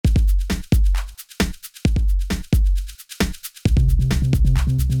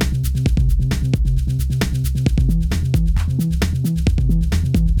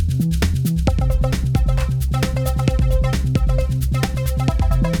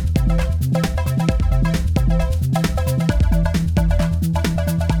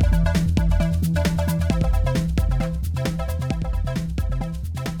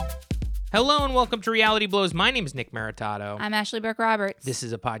Hello and welcome to Reality Blows. My name is Nick Maritato. I'm Ashley Burke Roberts. This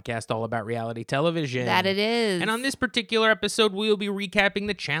is a podcast all about reality television. That it is. And on this particular episode, we will be recapping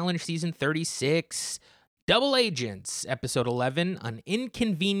the Challenge Season 36, Double Agents, Episode 11, An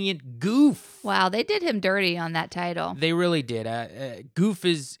Inconvenient Goof. Wow, they did him dirty on that title. They really did. Goof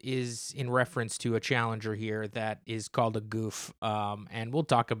is in reference to a challenger here that is called a goof, and we'll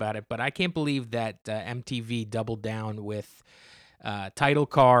talk about it. But I can't believe that MTV doubled down with title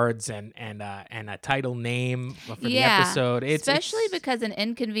cards and a title name for the episode. Especially because An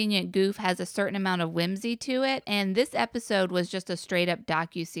Inconvenient Goof has a certain amount of whimsy to it, and this episode was just a straight up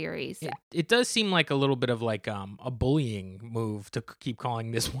docuseries. It does seem like a little bit of like a bullying move to keep calling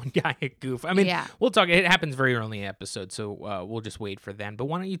this one guy a goof. I mean, we'll talk. It happens very early in the episode, so we'll just wait for then. But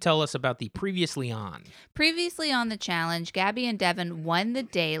why don't you tell us about the previously on? Previously on the challenge, Gabby and Devin won the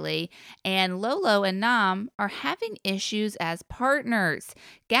daily, and Lolo and Nam are having issues as partners.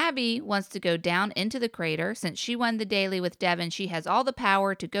 Gabby wants to go down into the crater. Since she won the daily with Devin, she has all the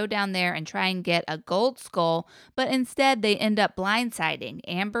power to go down there and try and get a gold skull, but instead they end up blindsiding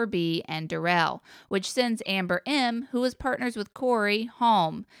Amber B and Darrell, which sends Amber M, who is partners with Corey,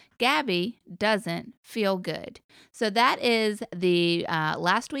 home. Gabby doesn't feel good. So that is the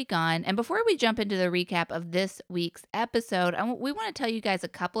last week on. And before we jump into the recap of this week's episode, we want to tell you guys a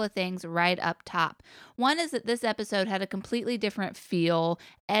couple of things right up top. One is that this episode had a completely different feel,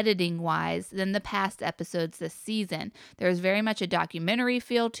 editing-wise, than the past episodes this season. There's very much a documentary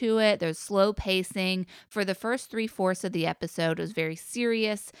feel to it. There's slow pacing. For the first 3/4 of the episode, it was very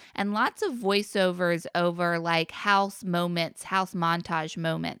serious, and lots of voiceovers over like house moments, house montage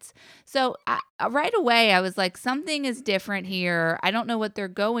moments. So right away, I was like, something is different here. I don't know what they're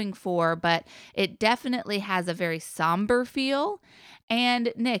going for, but it definitely has a very somber feel.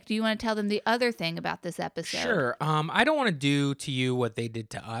 And Nick, do you want to tell them the other thing about this episode? Sure. I don't want to do to you what they did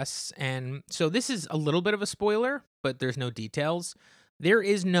to us. And so this is a little bit of a spoiler, but there's no details. There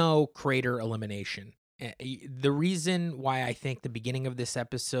is no crater elimination. The reason why I think the beginning of this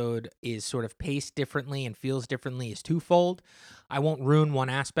episode is sort of paced differently and feels differently is twofold. I won't ruin one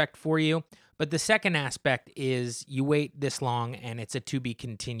aspect for you, but the second aspect is you wait this long and it's a to be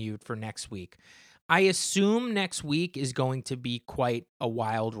continued for next week. I assume next week is going to be quite a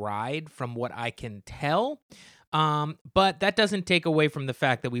wild ride from what I can tell. But that doesn't take away from the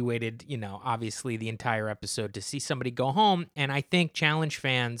fact that we waited, obviously the entire episode to see somebody go home. And I think challenge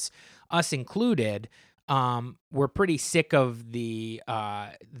fans, us included, we're pretty sick of the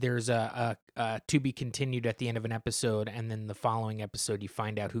there's a to be continued at the end of an episode, and then the following episode you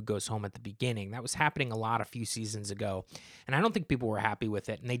find out who goes home at the beginning. That was happening a few seasons ago, and I don't think people were happy with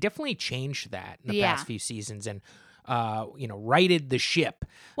it. And they definitely changed that in the past few seasons and righted the ship.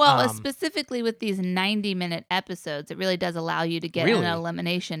 Well, specifically with these 90-minute episodes, it really does allow you to get an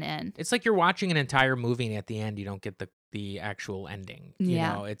elimination in. It's like you're watching an entire movie and at the end you don't get the actual ending. You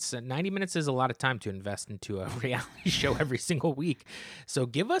know, it's 90 minutes is a lot of time to invest into a reality show every single week. So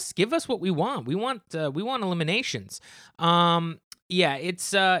give us what we want. We want eliminations. Yeah,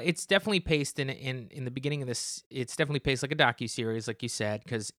 it's definitely paced in the beginning of this. It's definitely paced like a docuseries, like you said,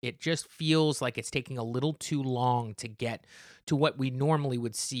 because it just feels like it's taking a little too long to get to what we normally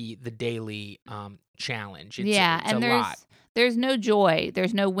would see the daily challenge. It's a lot. There's no joy.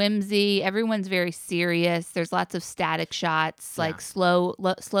 There's no whimsy. Everyone's very serious. There's lots of static shots, like slow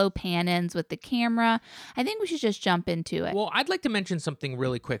pan-ins with the camera. I think we should just jump into it. Well, I'd like to mention something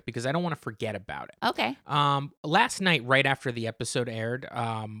really quick because I don't want to forget about it. Okay. Last night, right after the episode aired,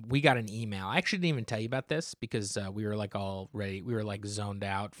 we got an email. I actually didn't even tell you about this because we were like all ready. We were like zoned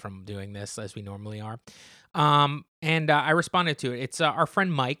out from doing this as we normally are. And I responded to it. It's our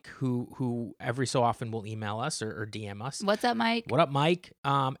friend Mike, who every so often will email us or DM us. What's up, Mike? What up, Mike?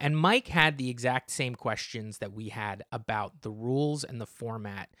 And Mike had the exact same questions that we had about the rules and the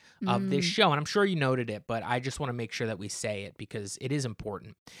format of this show. And I'm sure you noted it, but I just want to make sure that we say it because it is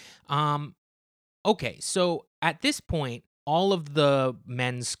important. Okay, so at this point, all of the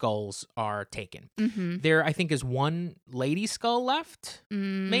men's skulls are taken. Mm-hmm. There, I think, is one lady skull left,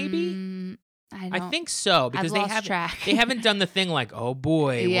 maybe? I think so because they haven't done the thing like, oh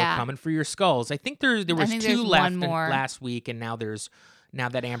boy, we're coming for your skulls. I think there was two left last week, and now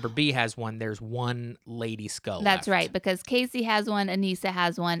that Amber B has one, there's one lady skull. That's left. right, because Casey has one, Anissa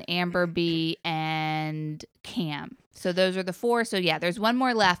has one, Amber B, and Cam. So those are the 4. So yeah, there's one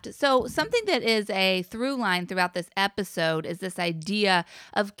more left. So something that is a through line throughout this episode is this idea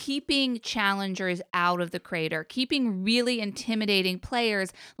of keeping challengers out of the crater, keeping really intimidating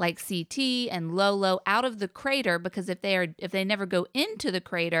players like CT and Lolo out of the crater, because if they never go into the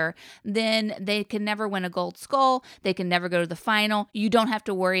crater, then they can never win a gold skull. They can never go to the final. You don't have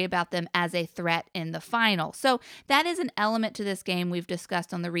to worry about them as a threat in the final. So that is an element to this game we've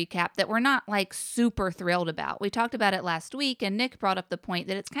discussed on the recap that we're not like super thrilled about. We talked about it last week, and Nick brought up the point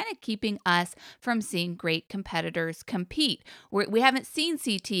that it's kind of keeping us from seeing great competitors compete. We haven't seen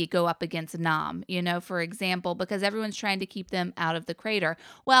CT go up against Nam, for example, because everyone's trying to keep them out of the crater.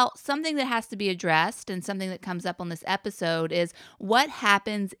 Well, something that has to be addressed and something that comes up on this episode is what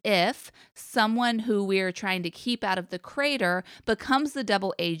happens if someone who we're trying to keep out of the crater becomes the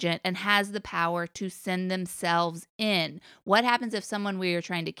double agent and has the power to send themselves in? What happens if someone we are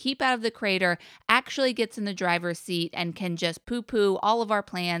trying to keep out of the crater actually gets in the driver's seat and can just poo-poo all of our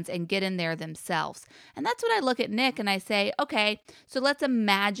plans and get in there themselves? And that's what I look at Nick and I say, okay, so let's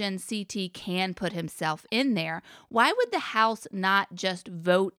imagine CT can put himself in there. Why would the house not just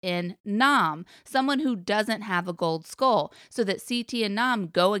vote in Nam, someone who doesn't have a gold skull, so that CT and Nam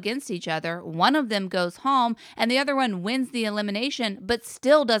go against each other, one of them goes home, and the other one wins the elimination, but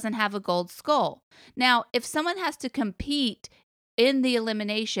still doesn't have a gold skull? Now, if someone has to compete in the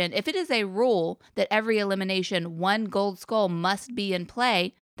elimination, if it is a rule that every elimination, one gold skull must be in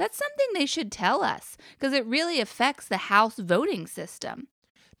play, that's something they should tell us, because it really affects the house voting system.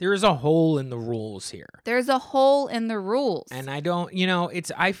 There is a hole in the rules here. There's a hole in the rules. And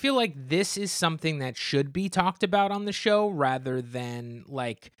I feel like this is something that should be talked about on the show rather than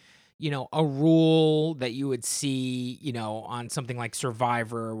like, a rule that you would see, on something like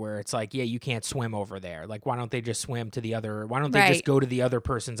Survivor where it's like, yeah, you can't swim over there. Like, why don't they just swim to the other, why don't they just go to the other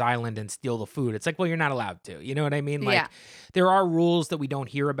person's island and steal the food? It's like, well, you're not allowed to, you know what I mean? Like, there are rules that we don't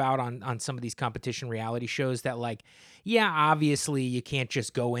hear about on some of these competition reality shows that like, yeah, obviously you can't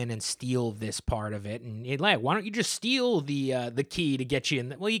just go in and steal this part of it. And why don't you just steal the key to get you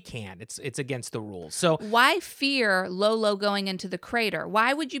in? Well, you can't. It's against the rules. So why fear Lolo going into the crater?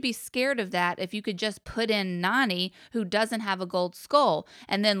 Why would you be scared of that if you could just put in Nani, who doesn't have a gold skull,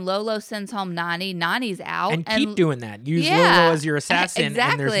 and then Lolo sends home Nani, Nani's out, and keep doing that. Use Lolo as your assassin,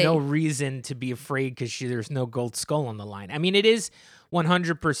 exactly. And there's no reason to be afraid because there's no gold skull on the line. I mean, it is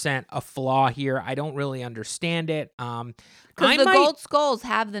 100% a flaw here. I don't really understand it. Because the gold skulls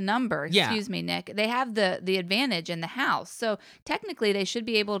have the number. Excuse me, Nick. They have the advantage in the house. So technically, they should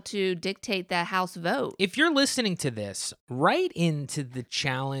be able to dictate the house vote. If you're listening to this, write into the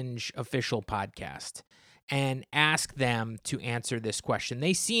Challenge official podcast and ask them to answer this question.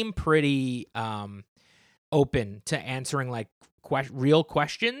 They seem pretty open to answering like real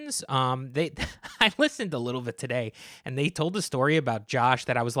questions. I listened a little bit today, and they told a story about Josh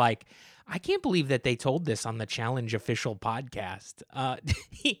that I was like, I can't believe that they told this on the Challenge official podcast.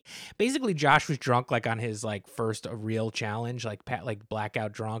 Basically, Josh was drunk like on his like first real challenge, like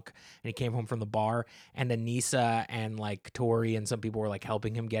blackout drunk, and he came home from the bar, and Anissa and like Tori and some people were like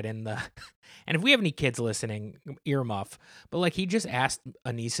helping him get in the. And if we have any kids listening, earmuff. But like he just asked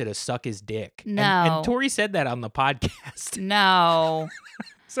Anissa to suck his dick. No, and Tori said that on the podcast. No.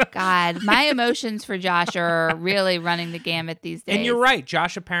 So, God, my emotions for Josh are really running the gamut these days. And you're right.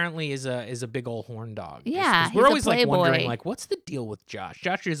 Josh apparently is a big old horn dog. Yeah, we're always like wondering like what's the deal with Josh?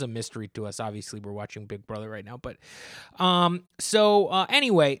 Josh is a mystery to us. Obviously, we're watching Big Brother right now, but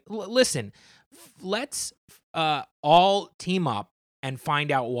anyway, listen. Let's all team up and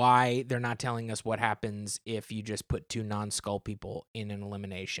find out why they're not telling us what happens if you just put 2 non-skull people in an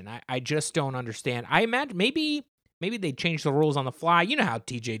elimination. I just don't understand. I imagine maybe they change the rules on the fly. You know how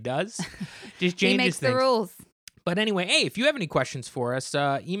TJ does. Just changes he makes things. The rules. But anyway, hey, if you have any questions for us,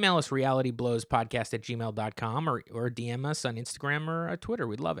 email us realityblowspodcast@gmail.com or DM us on Instagram or Twitter.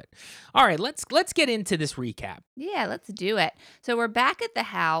 We'd love it. All right, let's get into this recap. Yeah, let's do it. So we're back at the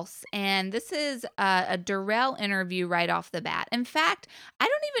house, and this is a Darrell interview right off the bat. In fact, I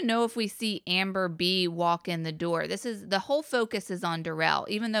don't even know if we see Amber B walk in the door. The whole focus is on Darrell.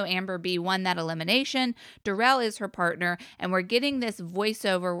 Even though Amber B won that elimination, Darrell is her partner, and we're getting this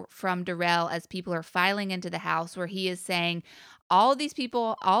voiceover from Darrell as people are filing into the house, where he is saying, all these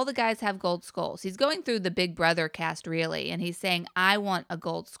people, all the guys have gold skulls. He's going through the Big Brother cast, really, and he's saying, I want a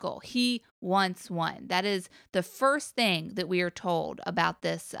gold skull. He wants one. That is the first thing that we are told about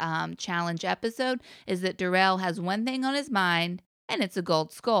this challenge episode, is that Darrell has one thing on his mind, and it's a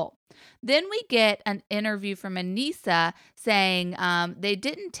gold skull. Then we get an interview from Anissa saying they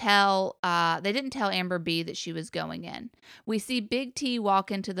didn't tell Amber B that she was going in. We see Big T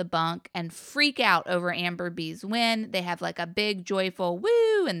walk into the bunk and freak out over Amber B's win. They have like a big joyful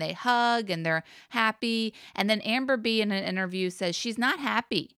woo and they hug and they're happy. And then Amber B in an interview says she's not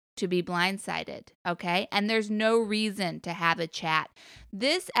happy to be blindsided, okay? And there's no reason to have a chat.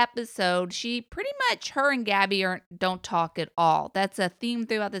 This episode, her and Gabby don't talk at all. That's a theme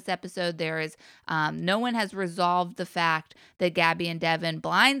throughout this episode. There is, no one has resolved the fact that Gabby and Devin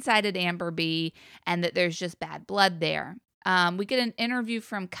blindsided Amber B and that there's just bad blood there. We get an interview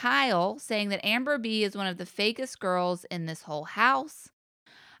from Kyle saying that Amber B is one of the fakest girls in this whole house.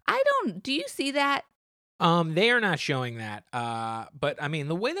 Do you see that? They are not showing that. But I mean,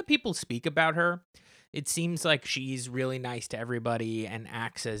 the way that people speak about her, it seems like she's really nice to everybody and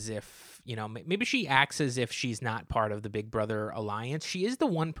acts as if, maybe she acts as if she's not part of the Big Brother alliance. She is the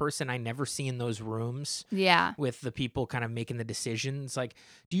one person I never see in those rooms. Yeah. With the people kind of making the decisions. Like,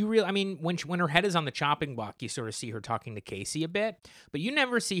 do you really, I mean, when her head is on the chopping block, you sort of see her talking to Casey a bit, but you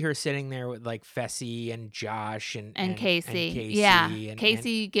never see her sitting there with like Fessy and Josh and Casey. Yeah.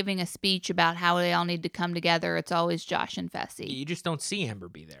 Casey giving a speech about how they all need to come together. It's always Josh and Fessy. You just don't see Amber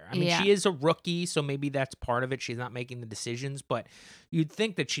be there. I mean, she is a rookie, so maybe that's part of it. She's not making the decisions, but you'd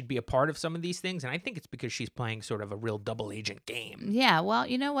think that she'd be a part of some of these things, and I think it's because she's playing sort of a real double agent game. Yeah, well,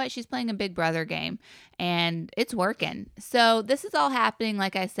 you know what? She's playing a Big Brother game, and it's working. So this is all happening,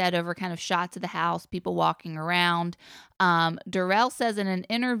 like I said, over kind of shots of the house, people walking around. Darrell says in an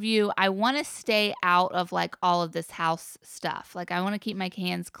interview, I want to stay out of like all of this house stuff. Like, I want to keep my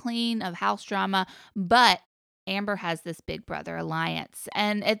hands clean of house drama, but Amber has this Big Brother alliance.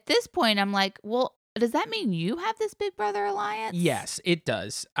 And at this point, I'm like, well, does that mean you have this Big Brother alliance? Yes, it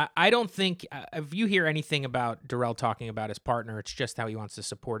does. I don't think, if you hear anything about Darrell talking about his partner, it's just how he wants to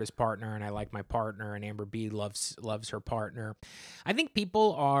support his partner, and I like my partner, and Amber B loves her partner. I think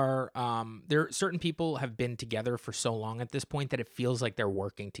people are, certain people have been together for so long at this point that it feels like they're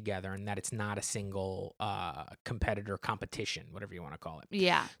working together and that it's not a single competition, whatever you want to call it.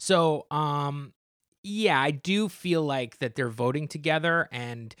 Yeah. So, yeah, I do feel like that they're voting together,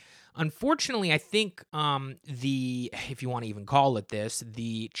 and unfortunately, I think if you want to even call it this,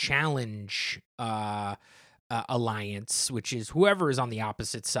 the challenge alliance, which is whoever is on the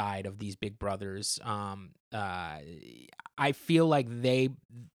opposite side of these Big Brothers, I feel like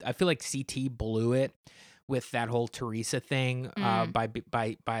CT blew it with that whole Teresa thing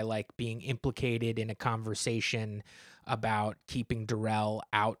by like being implicated in a conversation about keeping Darrell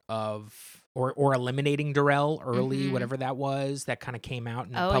out of or eliminating Darrell early, whatever that was, that kind of came out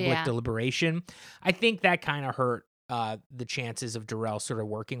in public deliberation. I think that kind of hurt the chances of Darrell sort of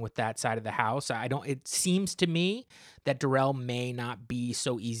working with that side of the house. It seems to me that Darrell may not be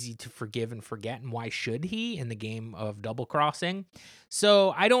so easy to forgive and forget, and why should he in the game of double crossing?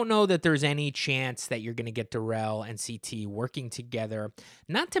 So I don't know that there's any chance that you're going to get Darrell and CT working together.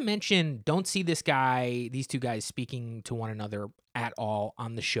 Not to mention, don't see these two guys speaking to one another at all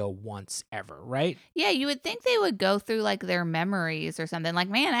on the show once ever, right? Yeah, you would think they would go through like their memories or something. Like,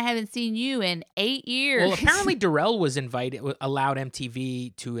 man, I haven't seen you in 8 years. Well, apparently Darrell allowed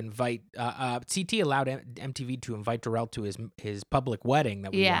MTV to invite CT allowed MTV to invite Darrell to his public wedding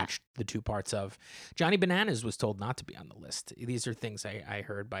that we watched the 2 parts of. Johnny Bananas was told not to be on the list. These are things I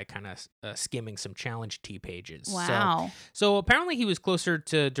heard by kind of skimming some challenge T pages. Wow. So apparently he was closer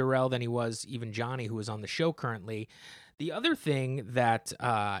to Darrell than he was even Johnny, who was on the show currently. The other thing that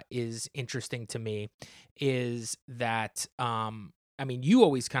is interesting to me is that, I mean, you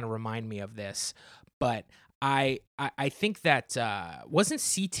always kind of remind me of this, but I think that wasn't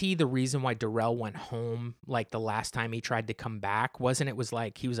CT the reason why Darrell went home like the last time he tried to come back? Wasn't it was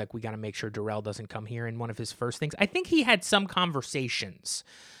like, he was like, we got to make sure Darrell doesn't come here in one of his first things? I think he had some conversations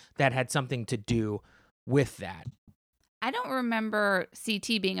that had something to do with that. I don't remember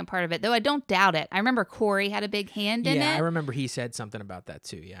CT being a part of it, though I don't doubt it. I remember Corey had a big hand in it. Yeah, I remember he said something about that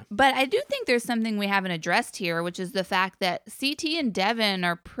too, yeah. But I do think there's something we haven't addressed here, which is the fact that CT and Devin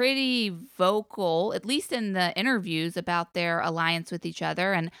are pretty vocal, at least in the interviews, about their alliance with each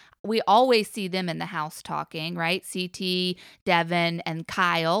other. And we always see them in the house talking, right? CT, Devin, and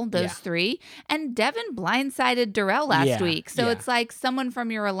Kyle, those 3. And Devin blindsided Darrell last week. So it's like someone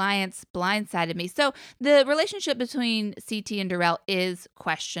from your alliance blindsided me. So the relationship between CT and Darrell is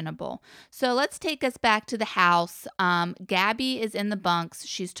questionable. So let's take us back to the house. Gabby is in the bunks.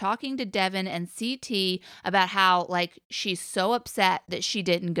 She's talking to Devin and CT about how like she's so upset that she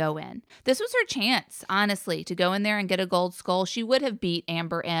didn't go in. This was her chance, honestly, to go in there and get a gold skull. She would have beat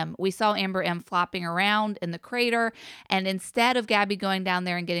Amber M We saw Amber M flopping around in the crater, and instead of Gabby going down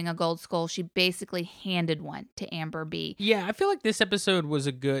there and getting a gold skull, she basically handed one to Amber B. Yeah, I feel like this episode was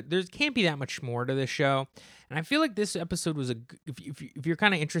a good. There can't be that much more to this show, and I feel like this episode was if you're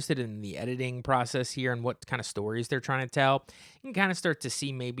kind of interested in the editing process here and what kind of stories they're trying to tell, you can kind of start to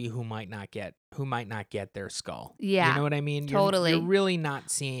see maybe who might not get their skull. Yeah, you know what I mean. totally. You're really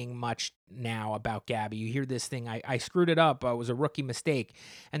not seeing much now about Gabby. You hear this thing, I screwed it up. It was a rookie mistake,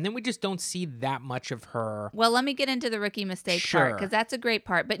 and then we just don't see that much of her. Well, let me get into the rookie mistake part, because that's a great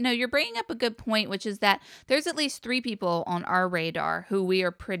part. But no, you're bringing up a good point, which is that there's at least 3 people on our radar who we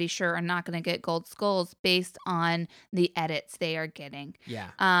are pretty sure are not going to get gold skulls based on the edits they are getting.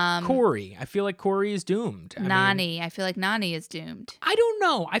 Yeah. Corey. I feel like Corey is doomed. Nany. I feel like Nany is doomed. I don't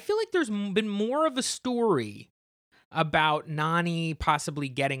know. I feel like there's been more of a story about Nany possibly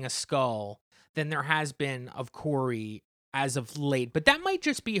getting a skull than there has been of Corey as of late. But that might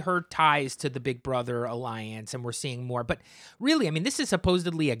just be her ties to the Big Brother alliance, and we're seeing more. But really, I mean, this is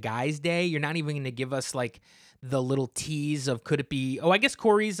supposedly a guy's day. You're not even going to give us like the little tease of could it be? Oh, I guess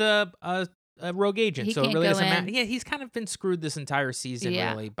Corey's a rogue agent, He so it can't really go doesn't matter. in. Yeah, he's kind of been screwed this entire season, Yeah.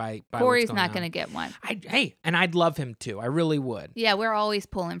 really. By Corey's not going to get one. And I'd love him to. I really would. Yeah, we're always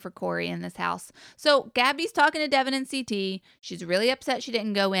pulling for Corey in this house. So Gabby's talking to Devin and CT. She's really upset she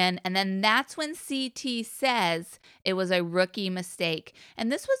didn't go in. And then that's when CT says it was a rookie mistake.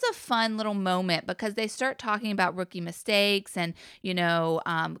 And this was a fun little moment because they start talking about rookie mistakes and, you know,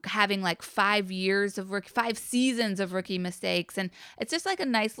 having like 5 seasons of rookie mistakes. And it's just like a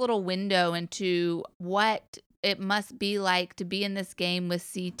nice little window into what it must be like to be in this game with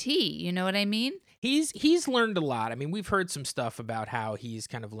CT. You know what I mean? He's learned a lot. I mean, we've heard some stuff about how he's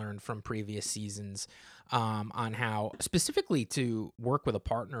kind of learned from previous seasons on how specifically to work with a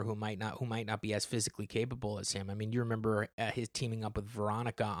partner who might not be as physically capable as him. I mean, you remember his teaming up with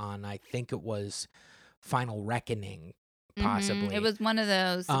Veronica on, I think it was Final Reckoning. Possibly. It was one of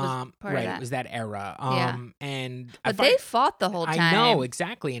those. It was part of that. It was that era. But they fought the whole time. I know,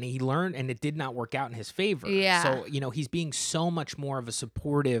 exactly. And he learned, and it did not work out in his favor. Yeah. So, you know, he's being so much more of a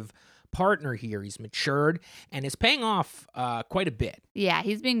supportive partner here. He's matured and is paying off quite a bit. Yeah,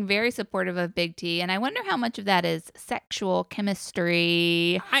 he's being very supportive of Big T, and I wonder how much of that is sexual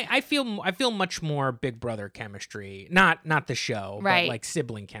chemistry. I feel much more Big Brother chemistry, not the show, right, but like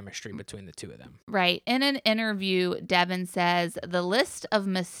sibling chemistry between the two of them. Right. In an interview, Devin says, "The list of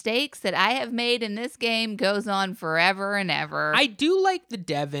mistakes that I have made in this game goes on forever and ever." I do like the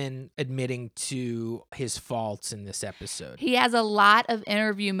Devin admitting to his faults in this episode. He has a lot of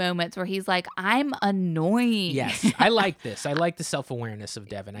interview moments where he's like, "I'm annoying." Yes, I like this. I like the self-awareness of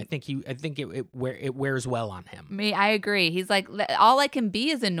Devin. I think it wears well on him. I agree. He's like, all I can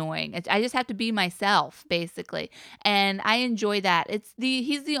be is annoying. I just have to be myself, basically. And I enjoy that.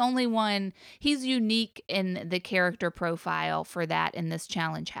 He's the only one. He's unique in the character profile for that in this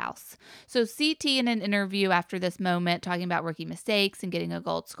challenge house. So CT in an interview after this moment, talking about rookie mistakes and getting a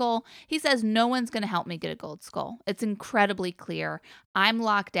gold skull, he says, "No one's going to help me get a gold skull. It's incredibly clear. I'm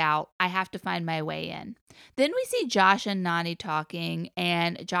locked out. I have to find my way in." Then we see Josh and Nany talking,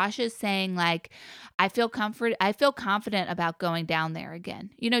 and Josh is saying, like, I feel confident about going down there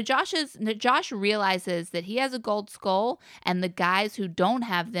again. You know, Josh realizes that he has a gold skull, and the guys who don't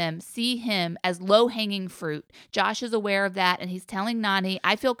have them see him as low-hanging fruit. Josh is aware of that, and he's telling Nany,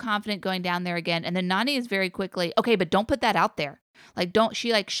 I feel confident going down there again. And then Nany is very quickly, okay, but don't put that out there.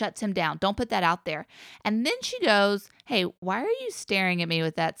 She shuts him down. Don't put that out there. And then she goes, hey, why are you staring at me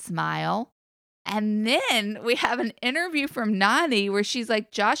with that smile? And then we have an interview from Nany where she's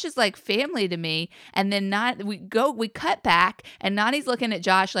like, Josh is like family to me. And then we cut back and Nany's looking at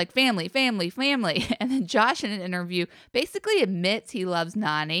Josh like family, family, family. And then Josh in an interview basically admits he loves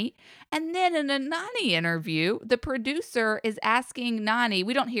Nany. And then in a Nany interview, the producer is asking Nany,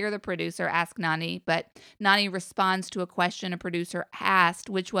 we don't hear the producer ask Nany, but Nany responds to a question a producer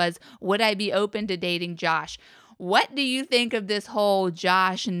asked, which was, would I be open to dating Josh? What do you think of this whole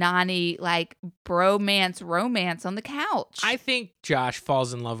Josh Nany like bromance romance on the couch? I think Josh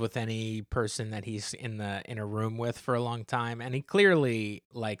falls in love with any person that he's in a room with for a long time, and he clearly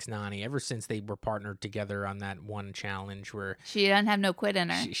likes Nany ever since they were partnered together on that one challenge where she doesn't have no quit in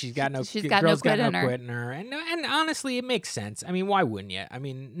her. She's got no quit in her, and honestly, it makes sense. I mean, why wouldn't you? I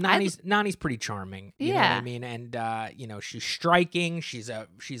mean, Nany's pretty charming. You know what I mean? And you know, she's striking. She's a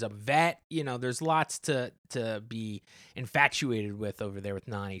vet. You know, there's lots to be infatuated with over there with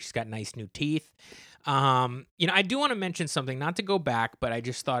Nany. She's got nice new teeth. You know, I do want to mention something, not to go back, but I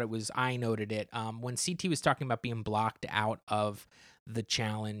just thought I noted it. When CT was talking about being blocked out of the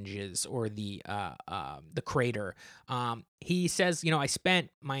challenges or the crater. He says, I spent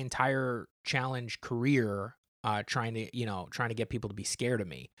my entire challenge career trying to get people to be scared of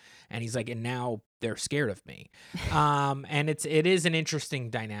me, and he's like, and now they're scared of me. And it is an interesting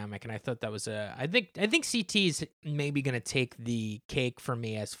dynamic, and I thought that was I think CT's maybe gonna take the cake for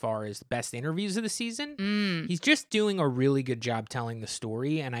me as far as best interviews of the season. He's just doing a really good job telling the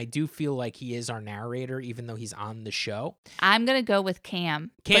story, and I do feel like he is our narrator, even though he's on the show. I'm gonna go with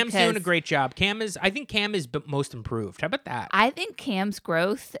Cam. Cam's doing a great job. I think Cam is most improved. How about that? I think Cam's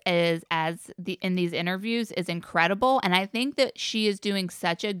growth in these interviews is incredible, and I think that she is doing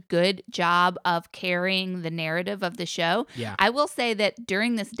such a good job of carrying the narrative of the show. Yeah. I will say that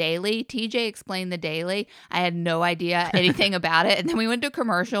during this daily, TJ explained the daily. I had no idea anything about it, and then we went to a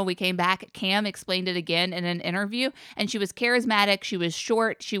commercial. We came back. Cam explained it again in an interview, and she was charismatic. She was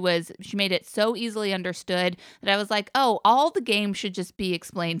short. She made it so easily understood that I was like, oh, all the game should just be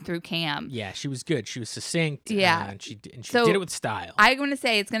explained through Cam. Yeah, she was good. She was succinct. Yeah, and she did it with style. I'm going to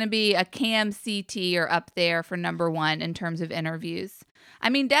say it's going to be a Cam CT or up there for number one in terms of interviews. I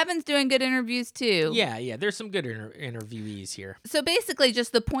mean, Devin's doing good interviews too. Yeah. There's some good interviewees here. So basically,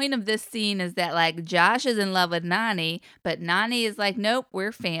 just the point of this scene is that, like, Josh is in love with Nany, but Nany is like, nope,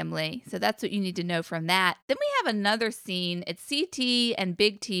 we're family. So that's what you need to know from that. Then we have another scene. It's CT and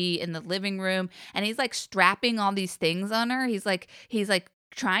Big T in the living room, and he's like strapping all these things on her. He's like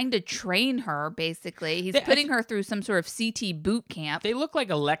trying to train her, basically. He's putting her through some sort of CT boot camp. They look like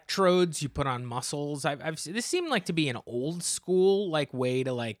electrodes you put on muscles. This seemed like to be an old school way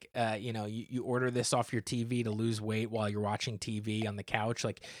to you order this off your TV to lose weight while you're watching TV on the couch.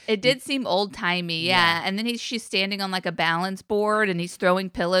 It did seem old timey, yeah. And then she's standing on like a balance board, and he's throwing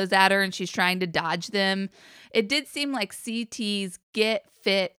pillows at her, and she's trying to dodge them. It did seem like CT's get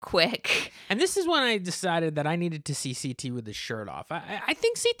fit quick. And this is when I decided that I needed to see CT with his shirt off. I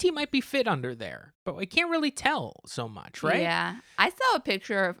think CT might be fit under there, but I can't really tell so much, right? Yeah. I saw a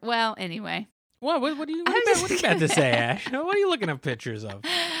picture of, well, anyway. What are you about to say, Ash? What are you looking at pictures of?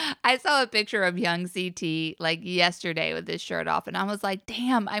 I saw a picture of young CT like yesterday with his shirt off, and I was like,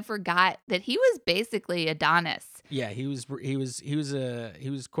 damn, I forgot that he was basically Adonis. Yeah, he was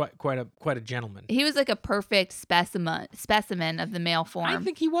quite a gentleman. He was like a perfect specimen of the male form. I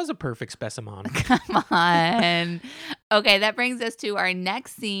think he was a perfect specimen. Come on. Okay, that brings us to our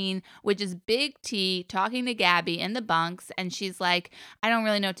next scene, which is Big T talking to Gabby in the bunks, and she's like, I don't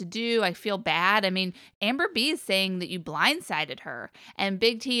really know what to do. I feel bad. I mean, Amber B is saying that you blindsided her. And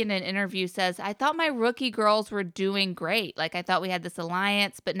Big T in an interview says, I thought my rookie girls were doing great. Like, I thought we had this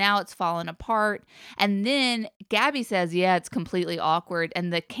alliance, but now it's fallen apart. And then Gabby says, yeah, it's completely awkward.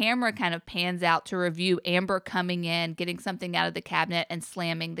 And the camera kind of pans out to review Amber coming in, getting something out of the cabinet and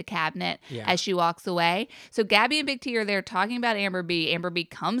slamming the cabinet as she walks away. So Gabby and Big T are there talking about Amber B. Amber B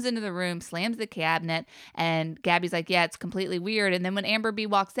comes into the room, slams the cabinet, and Gabby's like, yeah, it's completely weird. And then when Amber B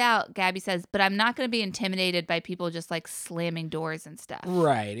walks out, Gabby says, but I'm not going to be intimidated by people just like slamming doors and stuff.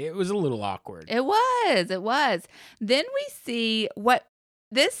 Right. It was a little awkward. It was. Then we see what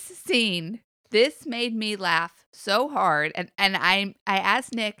this scene, this made me laugh so hard. And I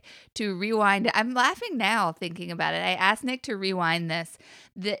asked Nick to rewind it. I'm laughing now thinking about it. I asked Nick to rewind this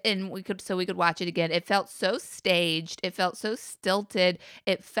and we could watch it again. It felt so staged. It felt so stilted.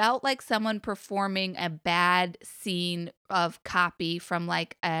 It felt like someone performing a bad scene of copy from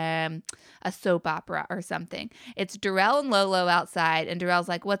like a soap opera or something. It's Darrell and Lolo outside, and Darrell's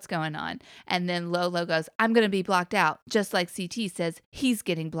like, what's going on? And then Lolo goes, I'm going to be blocked out. Just like CT says, he's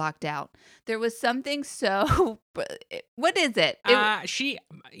getting blocked out. There was something so, what is it?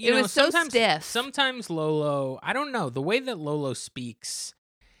 It was so stiff. Sometimes Lolo, I don't know, the way that Lolo speaks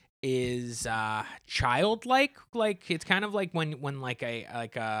is childlike. Like it's kind of like when like an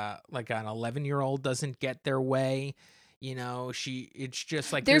 11-year-old doesn't get their way. It's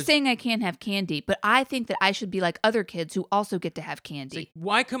just like they're saying I can't have candy, but I think that I should be like other kids who also get to have candy.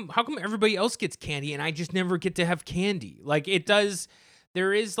 Like, how come everybody else gets candy and I just never get to have candy? Like it does.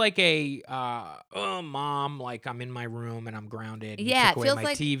 There is like a mom, like I'm in my room and I'm grounded. Yeah, it feels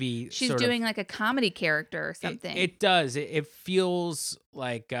like TV. She's doing like a comedy character or something. It does. It feels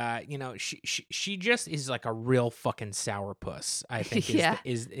like she just is like a real fucking sourpuss. I think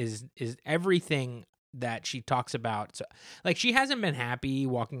is everything that she talks about. So, like, she hasn't been happy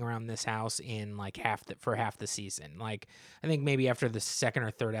walking around this house in like half the season. Like, I think maybe after the second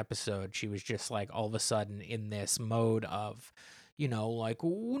or third episode, she was just like all of a sudden in this mode of, like,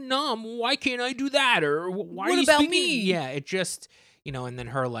 Nom, why can't I do that? Or why what are you about speaking? me? Yeah, it just, and then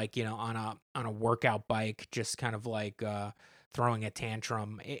her like, on a workout bike, just kind of like throwing a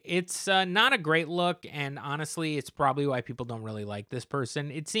tantrum. It's not a great look, and honestly, it's probably why people don't really like this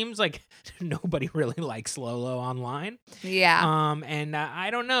person. It seems like nobody really likes Lolo online. Yeah. And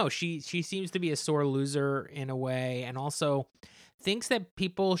I don't know. She seems to be a sore loser in a way, and also thinks that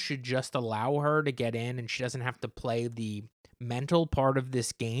people should just allow her to get in, and she doesn't have to play the mental part of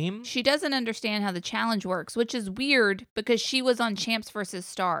this game. She doesn't understand how the challenge works, which is weird because she was on Champs versus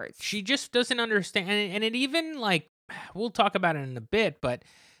Stars. She just doesn't understand, and it even like we'll talk about it in a bit, but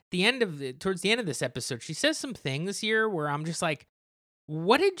towards the end of this episode, she says some things here where I'm just like,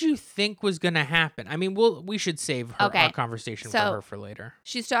 what did you think was going to happen? I mean, we should save our conversation for her for later.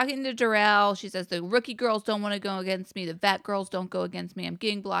 She's talking to Darrell. She says, the rookie girls don't want to go against me. The vet girls don't go against me. I'm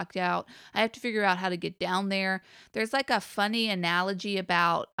getting blocked out. I have to figure out how to get down there. There's like a funny analogy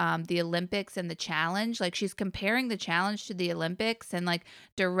about the Olympics and the challenge. Like she's comparing the challenge to the Olympics. And like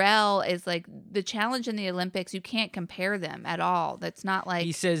Darrell is like, the challenge in the Olympics, you can't compare them at all. That's not like...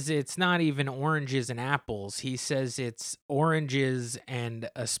 He says it's not even oranges and apples. He says it's oranges and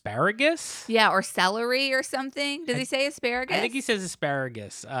asparagus. Yeah, or celery or something. Does he say asparagus? I think he says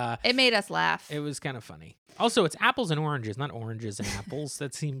asparagus. It made us laugh. It was kind of funny. Also, it's apples and oranges, not oranges and apples.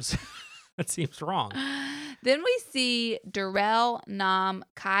 That seems wrong. Then we see Darrell, Nam,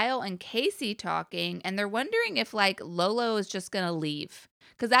 Kyle, and Casey talking, and they're wondering if like Lolo is just gonna leave,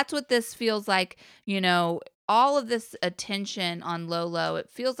 because that's what this feels like. All of this attention on Lolo, it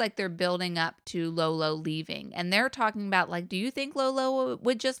feels like they're building up to Lolo leaving. And they're talking about, like, do you think Lolo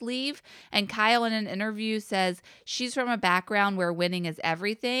would just leave? And Kyle in an interview says she's from a background where winning is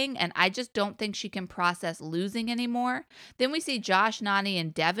everything, and I just don't think she can process losing anymore. Then we see Josh, Nani,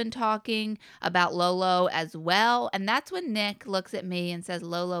 and Devin talking about Lolo as well. And that's when Nick looks at me and says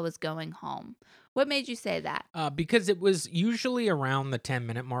Lolo is going home. What made you say that? Because it was usually around the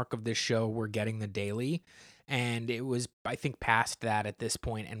 10-minute mark of this show, we're getting the daily. And it was, I think, past that at this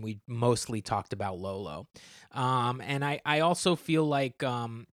point, and we mostly talked about Lolo. And I also feel like,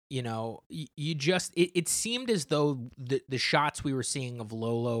 it seemed as though the shots we were seeing of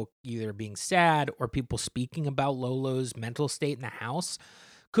Lolo either being sad or people speaking about Lolo's mental state in the house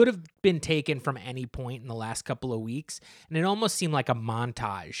could have been taken from any point in the last couple of weeks. And it almost seemed like a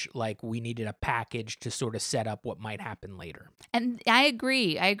montage, like we needed a package to sort of set up what might happen later. And I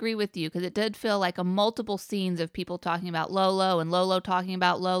agree. I agree with you, because it did feel like a multiple scenes of people talking about Lolo and Lolo talking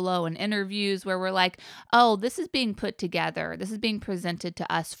about Lolo, and interviews where we're like, oh, this is being put together. This is being presented to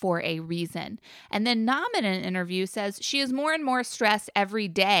us for a reason. And then Nam in an interview says she is more and more stressed every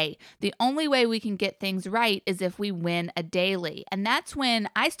day. The only way we can get things right is if we win a daily. And that's when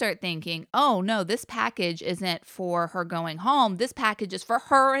I start thinking, oh no, this package isn't for her going home. This package is for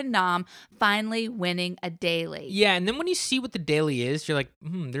her and Nam finally winning a daily. Yeah, and then when you see what the daily is, you're like,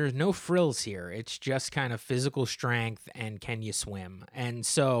 there's no frills here. It's just kind of physical strength and can you swim? And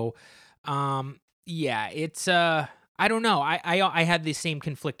so, it's I don't know. I had the same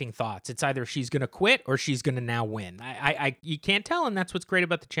conflicting thoughts. It's either she's gonna quit or she's gonna now win. You can't tell, and that's what's great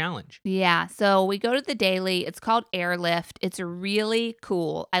about the challenge. Yeah. So we go to the daily. It's called Airlift. It's really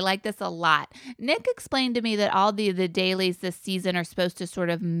cool. I like this a lot. Nick explained to me that all the dailies this season are supposed to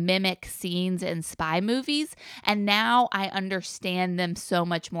sort of mimic scenes in spy movies, and now I understand them so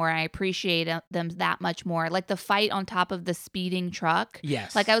much more. I appreciate them that much more. Like the fight on top of the speeding truck.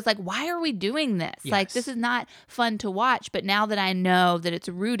 Yes. Like I was like, why are we doing this? Yes. Like this is not fun to watch, but now that I know that it's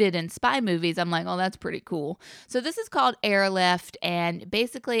rooted in spy movies, I'm like, oh, that's pretty cool. So this is called Airlift, and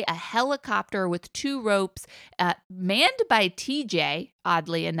basically a helicopter with two ropes, manned by TJ.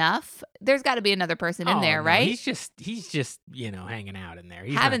 Oddly enough, there's got to be another person in there, right? He's just hanging out in there.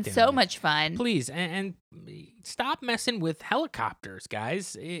 He's having so much fun. Please, and stop messing with helicopters,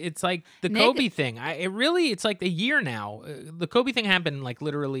 guys. It's like the Kobe thing. It's like a year now. The Kobe thing happened like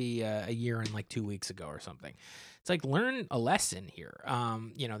literally a year and like 2 weeks ago or something. It's like, learn a lesson here.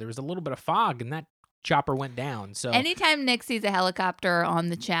 There was a little bit of fog and that chopper went down. So anytime Nick sees a helicopter on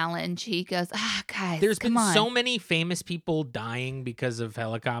the challenge, he goes, guys, there's been so many famous people dying because of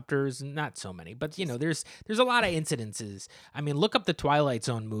helicopters. Not so many, but there's a lot of incidences. I mean, look up the Twilight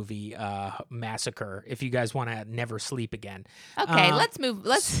Zone movie massacre if you guys want to never sleep again. Okay, let's move.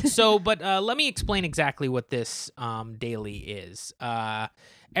 But let me explain exactly what this daily is.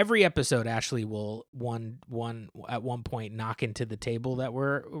 Every episode, Ashley will at one point knock into the table that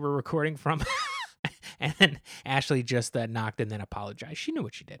we're recording from. And then Ashley just knocked and then apologized. She knew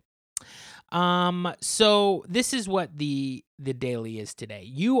what she did. So this is what the daily is today.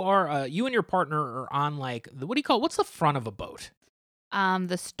 You and your partner are on like, what's the front of a boat?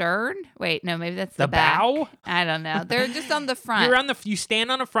 The stern? Wait, no, maybe that's The back. bow? I don't know. They're just on the front. You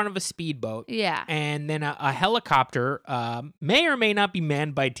stand on the front of a speedboat. Yeah. And then a helicopter, may or may not be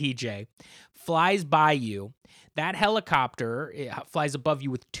manned by TJ, flies by you. That helicopter flies above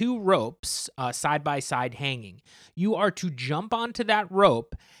you with 2 ropes side by side hanging. You are to jump onto that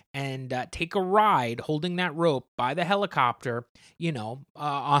rope and take a ride holding that rope by the helicopter,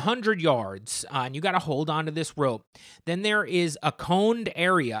 100 yards. And you got to hold on to this rope. Then there is a coned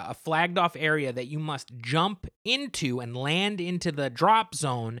area, a flagged off area that you must jump into and land into the drop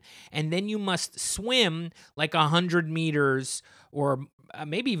zone. And then you must swim like 100 meters or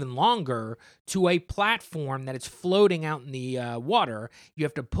maybe even longer to a platform that is floating out in the water. You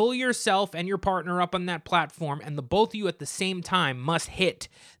have to pull yourself and your partner up on that platform, and the both of you at the same time must hit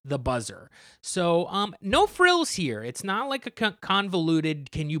the buzzer. So no frills here. It's not like a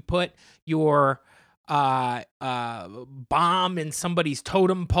convoluted, can you put your bomb in somebody's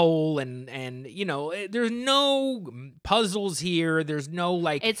totem pole and there's no puzzles here. There's no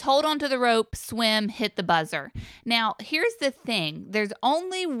it's hold on to the rope, swim, hit the buzzer. Now here's the thing, there's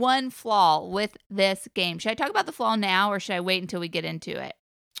only one flaw with this game. Should I talk about the flaw now or should I wait until we get into it?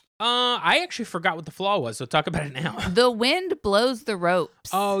 I actually forgot what the flaw was, so talk about it now. The wind blows the ropes.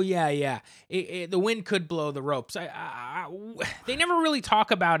 Oh, yeah. The wind could blow the ropes. They never really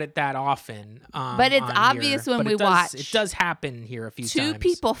talk about it that often. But it's obvious when we watch. It does happen here a few times. 2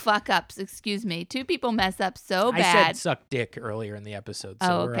 people fuck ups, 2 people mess up so bad. I said suck dick earlier in the episode,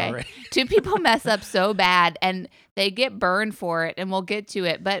 so we're already... 2 people mess up so bad, and they get burned for it, and we'll get to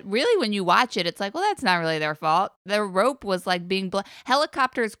it. But really, when you watch it, it's like, well, that's not really their fault. The rope was like being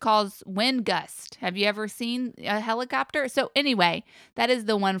helicopters cause wind gust. Have you ever seen a helicopter? So anyway, that is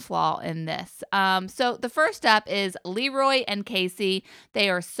the one flaw in this. So the first up is Leroy and Casey. They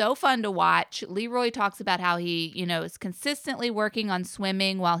are so fun to watch. Leroy talks about how he, is consistently working on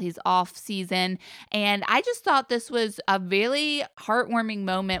swimming while he's off season. And I just thought this was a really heartwarming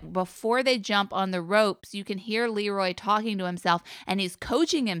moment. Before they jump on the ropes, you can hear Leroy talking to himself, and he's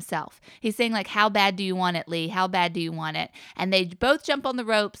coaching himself. He's saying like, how bad do you want it, Lee? How bad do you want it? And they both jump on the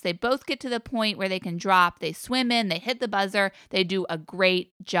ropes. They both get to the point where they can drop. They swim in, they hit the buzzer. They do a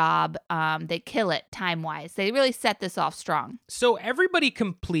great job. They kill it time-wise. They really set this off strong. So everybody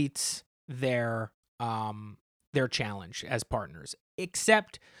completes their challenge as partners,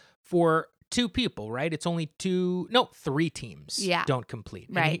 except for 2 people, right? It's only 3 teams don't complete.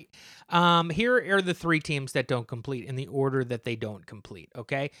 Right. Here are the 3 teams that don't complete in the order that they don't complete,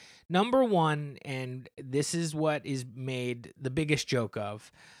 okay? Number 1, and this is what is made the biggest joke of,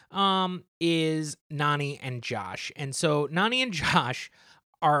 is Nany and Josh. And so Nany and Josh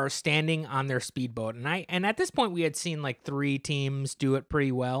are standing on their speedboat, and at this point we had seen like 3 teams do it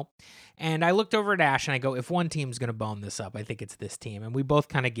pretty well. And I looked over at Ash and I go, if one team's going to bone this up, I think it's this team. And we both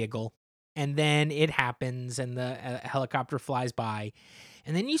kind of giggle. And then it happens, and the helicopter flies by.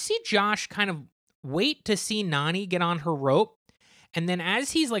 And then you see Josh kind of wait to see Nany get on her rope. And then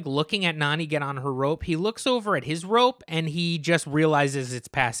as he's like looking at Nany get on her rope, he looks over at his rope and he just realizes it's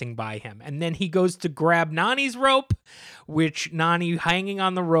passing by him. And then he goes to grab Nany's rope, which Nany, hanging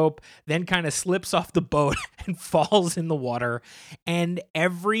on the rope, then kind of slips off the boat and falls in the water. And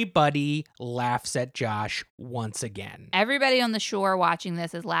everybody laughs at Josh once again. Everybody on the shore watching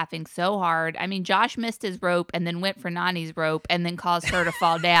this is laughing so hard. I mean, Josh missed his rope and then went for Nany's rope and then caused her to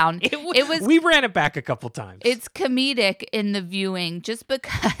fall down. We ran it back a couple times. It's comedic in the viewing just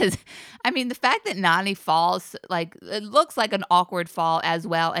because, I mean, the fact that Nany falls, like, it looks like an awkward fall as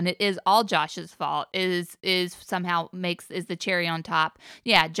well, and it is all Josh's fault, is somehow is the cherry on top.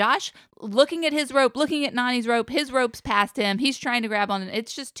 Yeah, Josh looking at his rope, looking at Nany's rope, his rope's past him, he's trying to grab on it.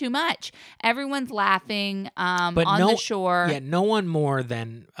 It's just too much. Everyone's laughing on the shore. Yeah, no one more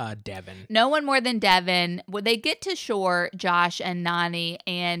than Devin. No one more than Devin. When they get to shore, Josh and Nany,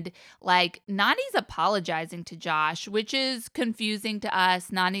 and like Nany's apologizing to Josh, which is confusing to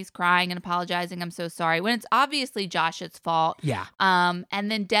us. Nany's crying and apologizing. I'm so sorry. When it's obviously Josh's fault. Yeah. And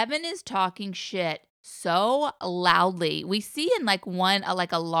then Devin is talking shit so loudly. We see in like a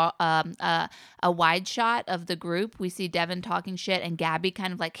wide shot of the group, we see Devin talking shit and Gabby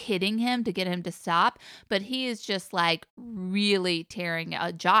kind of like hitting him to get him to stop, but he is just like really tearing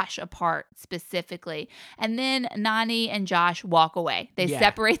Josh apart specifically. And then Nany and Josh walk away. They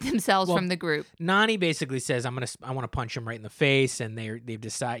separate themselves from the group. Nany basically says, I want to punch him right in the face, and they've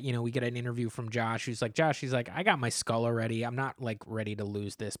decided, we get an interview from Josh who's like, I got my skull already. I'm not like ready to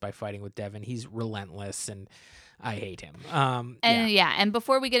lose this by fighting with Devin. He's relentless. And I hate him. And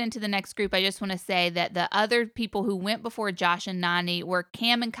before we get into the next group, I just want to say that the other people who went before Josh and Nany were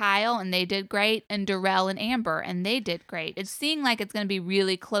Cam and Kyle, and they did great, and Darrell and Amber, and they did great. It's seeming like it's going to be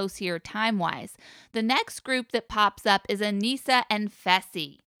really close here time-wise. The next group that pops up is Aneesa and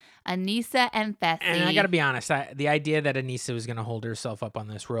Fessy. Aneesa and Fessy. And I got to be honest, the idea that Aneesa was going to hold herself up on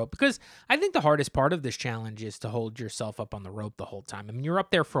this rope, because I think the hardest part of this challenge is to hold yourself up on the rope the whole time. I mean, you're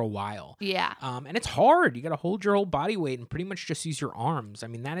up there for a while. Yeah. And it's hard. You got to hold your whole body weight and pretty much just use your arms. I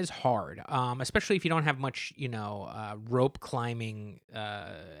mean, that is hard, especially if you don't have much, rope climbing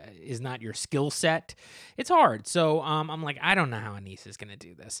is not your skill set. It's hard. So I'm like, I don't know how Aneesa is going to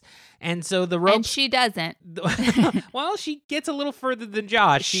do this. And so the rope. And she doesn't. Well, she gets a little further than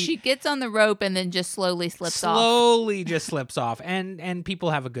Josh. She gets on the rope and then just slowly slips off. Slowly just slips off. And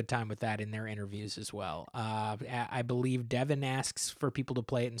people have a good time with that in their interviews as well. I believe Devin asks for people to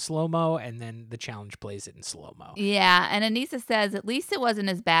play it in slow-mo, and then the challenge plays it in slow-mo. Yeah, and Aneesa says at least it wasn't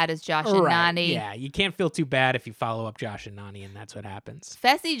as bad as Josh and Nany. Yeah, you can't feel too bad if you follow up Josh and Nany, and that's what happens.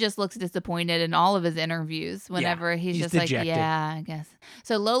 Fessy just looks disappointed in all of his interviews whenever he's just dejected. like, yeah, I guess.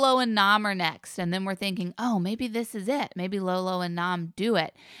 So Lolo and Nam are next, and then we're thinking, oh, maybe this is it. Maybe Lolo and Nam do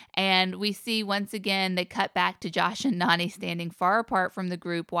it. And we see once again, they cut back to Josh and Nany standing far apart from the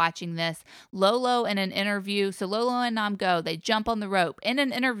group watching this. Lolo in an interview, so Lolo and Nam go, they jump on the rope. In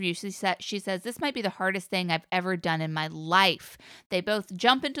an interview, she says, this might be the hardest thing I've ever done in my life. They both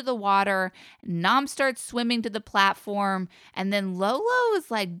jump into the water. Nam starts swimming to the platform, and then Lolo is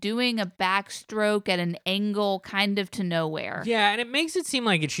like doing a backstroke at an angle kind of to nowhere. Yeah, and it makes it seem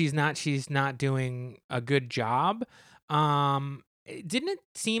like she's not doing a good job. Didn't it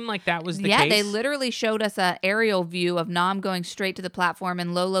seem like that was the case? Yeah, they literally showed us an aerial view of Nam going straight to the platform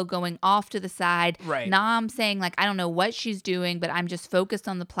and Lolo going off to the side. Right. Nam saying, like, I don't know what she's doing, but I'm just focused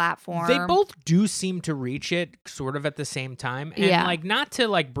on the platform. They both do seem to reach it sort of at the same time. And like, not to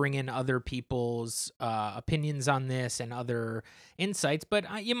like bring in other people's opinions on this and other insights,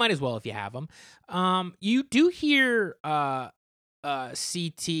 but you might as well if you have them. You do hear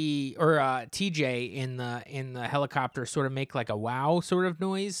CT or TJ in the helicopter sort of make like a wow sort of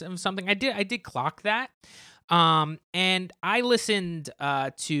noise of something. I did clock that. And I listened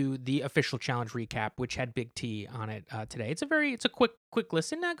to the official challenge recap, which had Big T on it today. It's a quick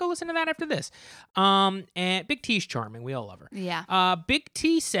listen. Go listen to that after this. And Big T's charming. We all love her. Yeah. Big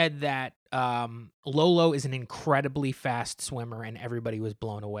T said that Lolo is an incredibly fast swimmer, and everybody was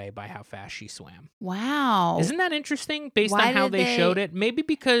blown away by how fast she swam. Wow. Isn't that interesting based Why on how did they showed it? Maybe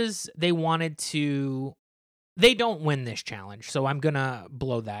because they wanted to. They don't win this challenge, so I'm gonna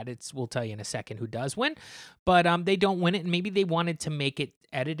blow that. We'll tell you in a second who does win, but they don't win it, and maybe they wanted to make it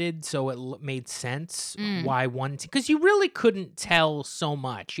edited so it made sense why one team, because you really couldn't tell so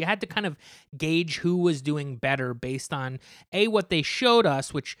much. You had to kind of gauge who was doing better based on what they showed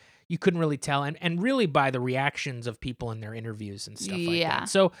us, which you couldn't really tell, and really by the reactions of people in their interviews and stuff like that.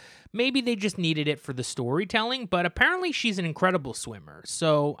 So maybe they just needed it for the storytelling, but apparently she's an incredible swimmer.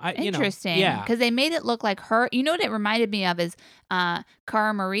 So interesting, because they made it look like her. You know what it reminded me of is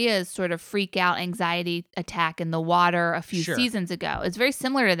Cara Maria's sort of freak out anxiety attack in the water a few seasons ago. It's very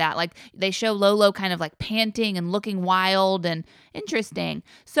similar to that. Like they show Lolo kind of like panting and looking wild and interesting.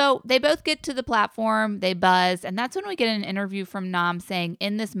 So they both get to the platform, they buzz, and that's when we get an interview from Nam saying,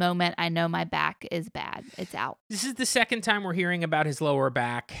 in this moment, I know my back is bad. It's out. This is the second time we're hearing about his lower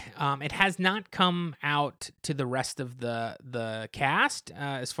back. It has not come out to the rest of the cast,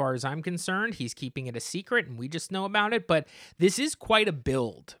 as far as I'm concerned. He's keeping it a secret, and we just know about it. But this is quite a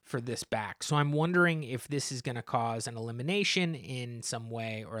build for this back. So I'm wondering if this is going to cause an elimination in some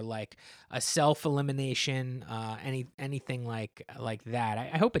way, or like a self-elimination, anything like that.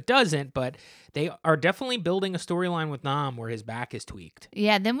 I hope it doesn't, but they are definitely building a storyline with Nam where his back is tweaked.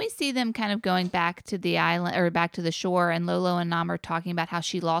 Yeah, then we see them kind of going back to the island or back to the shore, and Lolo and Nam are talking about how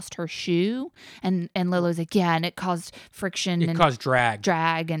she lost her shoe, and Lolo's like, yeah, and it caused friction. It caused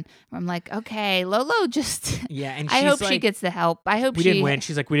drag. And I'm like, okay, Lolo just. Yeah, and I hope like, she gets the help. I hope we didn't win.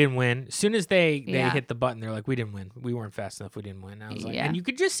 She's like, we didn't win. As soon as they hit the button, they're like, we didn't win. We weren't fast enough. We didn't win. I was like, and you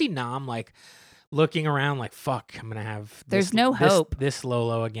could just see Nam like looking around like, fuck, I'm gonna have there's no hope. This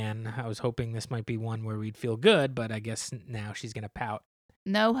Lolo again. I was hoping this might be one where we'd feel good, but I guess now she's gonna pout.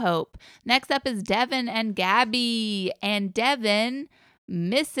 No hope. Next up is Devin and Gabby, and Devin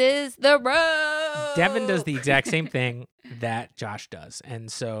misses the road. Devin does the exact same thing that Josh does,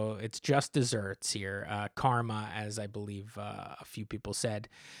 and so it's just desserts here. Karma, as I believe a few people said.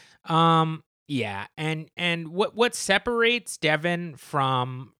 Yeah, and what separates Devin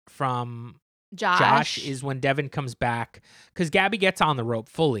from Josh is when Devin comes back, because Gabby gets on the rope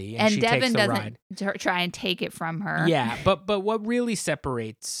fully and she Devin takes the ride. doesn't try and take it from her. Yeah, but what really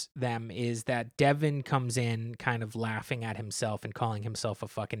separates them is that Devin comes in kind of laughing at himself and calling himself a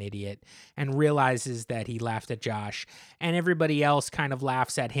fucking idiot and realizes that he laughed at Josh, and everybody else kind of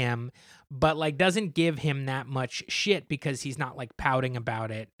laughs at him, but like doesn't give him that much shit because he's not like pouting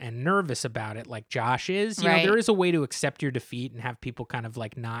about it and nervous about it like Josh is. You know, there is a way to accept your defeat and have people kind of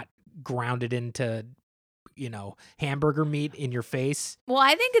like not grounded into, you know, hamburger meat in your face. Well,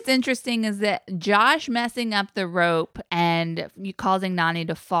 I think it's interesting is that Josh messing up the rope and causing Nany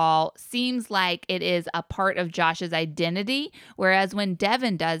to fall seems like it is a part of Josh's identity. Whereas when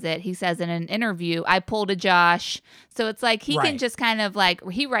Devin does it, he says in an interview, I pulled a Josh. So it's like he can just kind of like,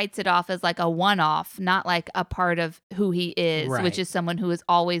 he writes it off as like a one-off, not like a part of who he is, which is someone who is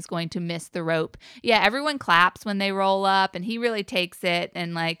always going to miss the rope. Yeah, everyone claps when they roll up and he really takes it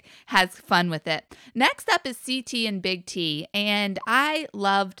and like has fun with it. Next up is CT and Big T, and I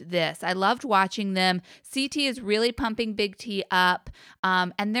loved this. I loved watching them. CT is really pumping Big T up,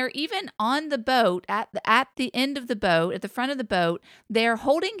 and they're even on the boat at the end of the boat, at the front of the boat. They're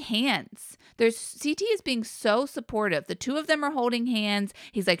holding hands. CT is being so supportive. The two of them are holding hands.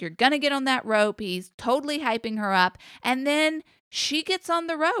 He's like, "You're gonna get on that rope." He's totally hyping her up, and then she gets on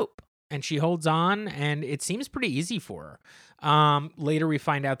the rope. And she holds on, and it seems pretty easy for her. Later, we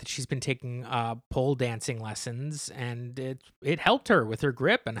find out that she's been taking pole dancing lessons, and it helped her with her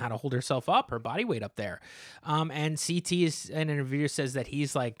grip and how to hold herself up, her body weight up there. And CT is in an interview says that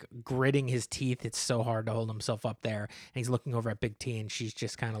he's like gritting his teeth. It's so hard to hold himself up there. And he's looking over at Big T, and she's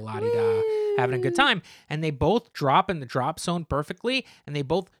just kind of la-di-da, having a good time. And they both drop in the drop zone perfectly, and they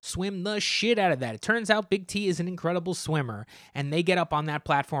both swim the shit out of that. It turns out Big T is an incredible swimmer, and they get up on that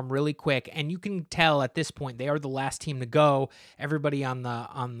platform really quick. And you can tell at this point they are the last team to go. Everybody on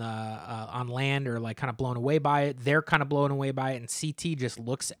land are like kind of blown away by it. They're kind of blown away by it, and CT just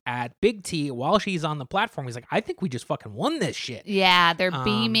looks at Big T while she's on the platform. He's like, I think we just fucking won this shit. Yeah, they're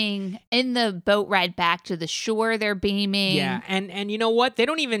beaming in the boat ride back to the shore. They're beaming. Yeah, and you know what? They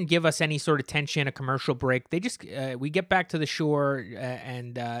don't even give us any sort of tension, a commercial break. They just we get back to the shore,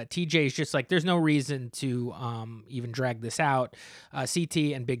 and TJ is just like, there's no reason to even drag this out. CT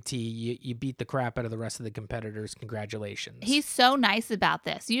and Big T, you beat the crap out of the rest of the competitors. Congratulations. He's so nice about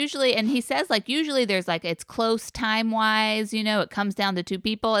this. Usually, and he says like usually there's like it's close time-wise, you know, it comes down to two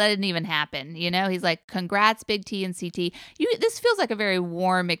people. That didn't even happen, you know? He's like, congrats, Big T and CT. This feels like a very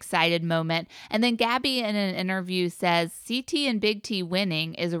warm, excited moment. And then Gabby in an interview says CT and Big T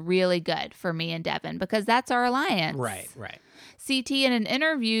winning is really good for me and Devin because that's our alliance. Right. CT in an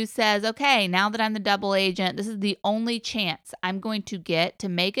interview says, okay, now that I'm the double agent, this is the only chance I'm going to get to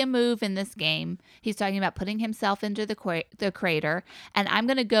make a move in this game. He's talking about putting himself into the crater, and I'm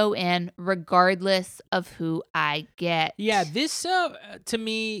going to go in regardless of who I get. Yeah, this, to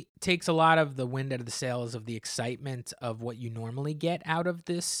me, takes a lot of the wind out of the sails of the excitement of what you normally get out of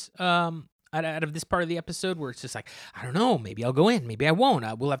this out of this part of the episode, where it's just like, I don't know, maybe I'll go in, maybe I won't.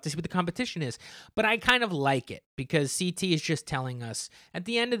 We'll have to see what the competition is. But I kind of like it because CT is just telling us at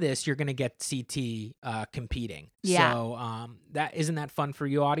the end of this, you're going to get CT competing. Yeah. So isn't that fun for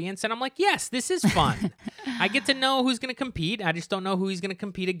you, audience? And I'm like, yes, this is fun. I get to know who's going to compete. I just don't know who he's going to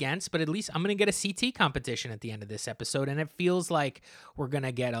compete against. But at least I'm going to get a CT competition at the end of this episode. And it feels like we're going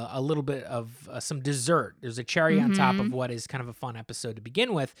to get a little bit of some dessert. There's a cherry on top of what is kind of a fun episode to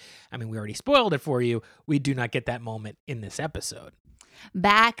begin with. I mean, we already spoiled it for you. We do not get that moment in this episode.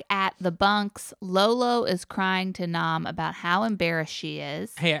 Back at the bunks, Lolo is crying to Nam about how embarrassed she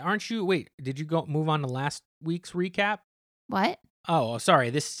is. Hey, did you move on to last week's recap? What? Oh,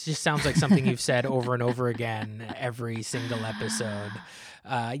 sorry. This just sounds like something you've said over and over again every single episode.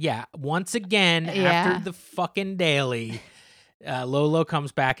 Once again, after the fucking daily, Lolo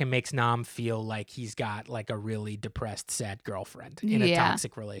comes back and makes Nam feel like he's got like a really depressed, sad girlfriend in a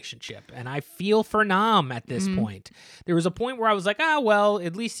toxic relationship. And I feel for Nam at this point. There was a point where I was like, well,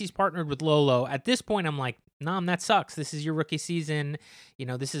 at least he's partnered with Lolo. At this point, I'm like, Nam, that sucks. This is your rookie season. You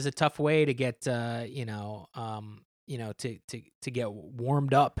know, this is a tough way to get, to get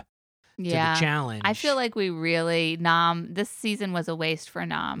warmed up. To the challenge. I feel like this season was a waste for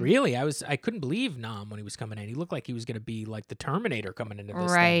Nam. Really? I couldn't believe Nam when he was coming in. He looked like he was going to be like the Terminator coming into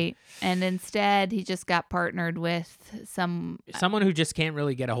this thing. And instead he just got partnered with someone who just can't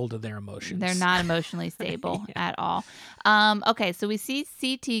really get a hold of their emotions. They're not emotionally stable at all. Okay, so we see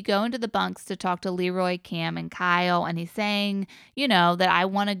CT go into the bunks to talk to Leroy, Cam, and Kyle, and he's saying, that I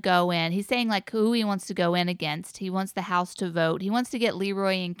want to go in. He's saying like who he wants to go in against. He wants the house to vote. He wants to get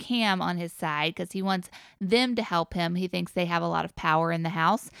Leroy and Cam on on his side because he wants them to help him. He thinks they have a lot of power in the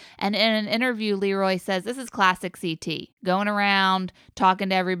house. And in an interview, Leroy says this is classic CT, going around, talking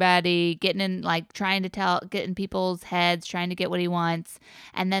to everybody, getting in, like trying to get in people's heads, trying to get what he wants.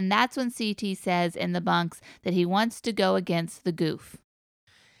 And then that's when CT says in the bunks that he wants to go against the goof.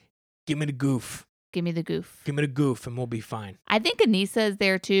 Give me the goof. Give me the goof. Give me the goof and we'll be fine. I think Anissa is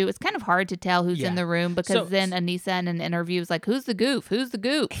there too. It's kind of hard to tell who's in the room because then Anissa in an interview is like, who's the goof? Who's the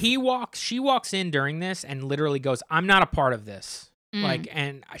goof? She walks in during this and literally goes, I'm not a part of this.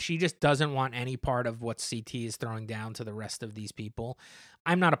 And she just doesn't want any part of what CT is throwing down to the rest of these people.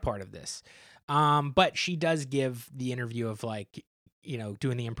 I'm not a part of this. But she does give the interview of like,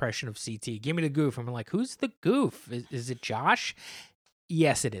 doing the impression of CT. Give me the goof. I'm like, who's the goof? Is it Josh?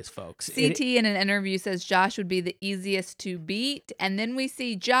 Yes, it is, folks. CT in an interview says Josh would be the easiest to beat. And then we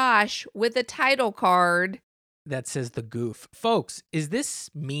see Josh with a title card that says the goof. Folks, is this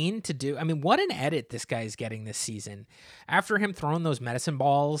mean to do? I mean, what an edit this guy is getting this season. After him throwing those medicine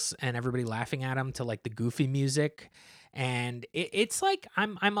balls and everybody laughing at him to like the goofy music. And it's like,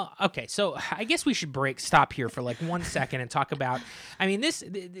 okay, so I guess we should stop here for like 1 second and talk about, I mean,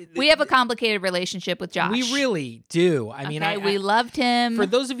 we have a complicated relationship with Josh. We really do. We loved him. For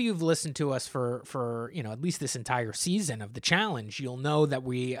those of you who've listened to us for at least this entire season of the challenge, you'll know that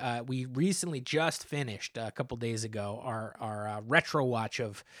we recently just finished a couple days ago our retro watch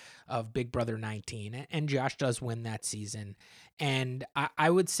of Big Brother 19, and Josh does win that season. And I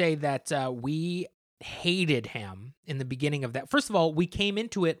would say that we hated him in the beginning of that. First of all, we came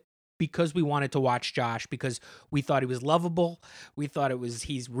into it because we wanted to watch Josh, because we thought he was lovable. We thought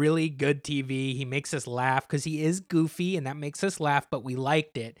he's really good TV. He makes us laugh because he is goofy and that makes us laugh, but we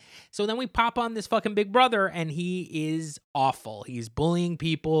liked it. So then we pop on this fucking Big Brother and he is awful. He's bullying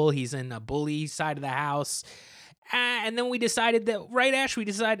people. He's in a bully side of the house. And then we decided that, right, Ash? We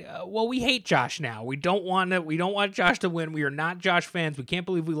decided, we hate Josh now. We don't want Josh to win. We are not Josh fans. We can't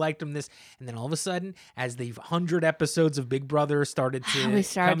believe we liked him this. And then all of a sudden, as the 100 episodes of Big Brother started to we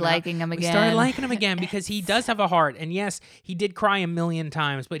started liking him again. We started liking him again because he does have a heart. And yes, he did cry a million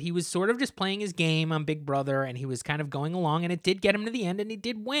times, but he was sort of just playing his game on Big Brother, and he was kind of going along, and it did get him to the end, and he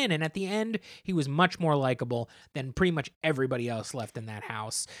did win. And at the end, he was much more likable than pretty much everybody else left in that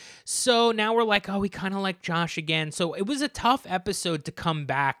house. So now we're like, we kind of like Josh again. So it was a tough episode to come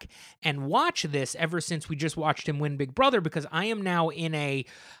back and watch this ever since we just watched him win Big Brother, because I am now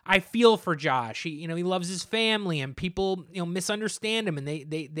I feel for Josh. He loves his family, and people, misunderstand him, and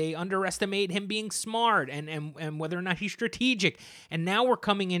they underestimate him being smart and whether or not he's strategic. And now we're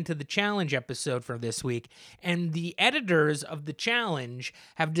coming into the challenge episode for this week, and the editors of the challenge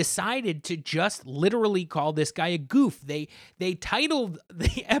have decided to just literally call this guy a goof. They titled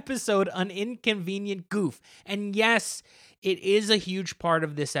the episode An Inconvenient Goof. And yes, it is a huge part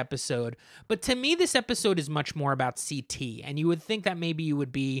of this episode. But to me, this episode is much more about CT. And you would think that maybe you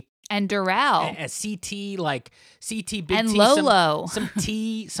would be... And Darrell. A CT, like CT, Big and T. Lolo. Some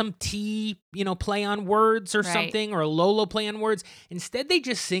T, play on words or something, or a Lolo play on words. Instead, they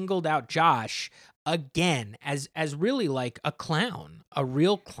just singled out Josh again as really like a clown, a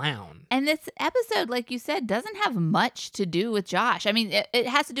real clown. And this episode, like you said, doesn't have much to do with Josh. I mean, it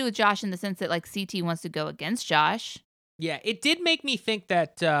has to do with Josh in the sense that like CT wants to go against Josh. Yeah, it did make me think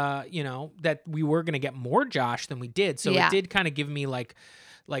that that we were going to get more Josh than we did. So It did kind of give me like,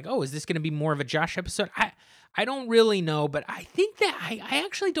 oh, is this going to be more of a Josh episode? I don't really know, but I think that I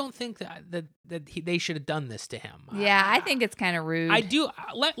actually don't think that they should have done this to him. Yeah, I think it's kind of rude. I do.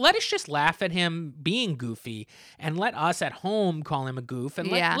 Let us just laugh at him being goofy, and let us at home call him a goof,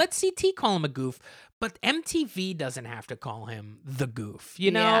 and let CT call him a goof. But MTV doesn't have to call him the goof.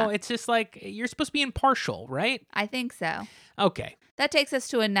 It's just like, you're supposed to be impartial, right? I think so. Okay. That takes us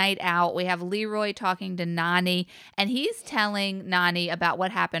to a night out. We have Leroy talking to Nany, and he's telling Nany about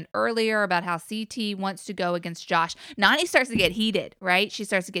what happened earlier, about how CT wants to go against Josh. Nany starts to get heated, right? She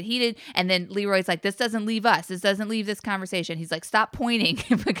starts to get heated, and then Leroy's like, this doesn't leave us. This doesn't leave this conversation. He's like, stop pointing,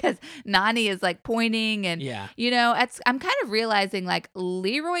 because Nany is like pointing, and, I'm kind of realizing like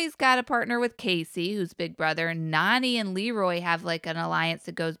Leroy's got a partner with Casey, who's Big Brother. Nany and Leroy have like an alliance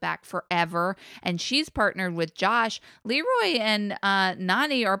that goes back forever, and she's partnered with Josh. Leroy and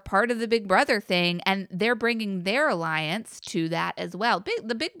Nany are part of the Big Brother thing, and they're bringing their alliance to that as well.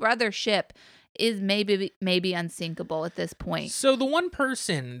 The Big Brother ship is maybe unsinkable at this point. So the one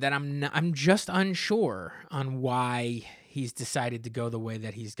person that I'm just unsure on why he's decided to go the way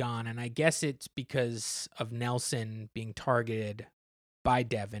that he's gone, and I guess it's because of Nelson being targeted by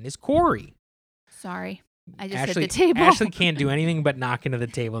Devin, is Corey. Sorry. I just hit the table. Ashley can't do anything but knock into the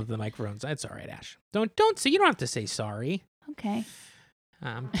table with the microphones. That's all right, Ash. Don't say, you don't have to say sorry. Okay.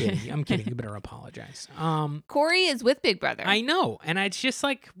 I'm kidding. I'm kidding. You better apologize. Corey is with Big Brother. I know. And it's just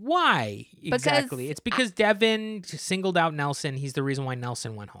like, why exactly? It's because Devin singled out Nelson. He's the reason why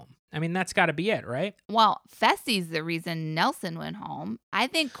Nelson went home. I mean, that's got to be it, right? Well, Fessy's the reason Nelson went home. I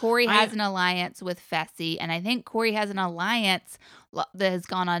think Corey has an alliance with Fessy, and I think Corey has an alliance that has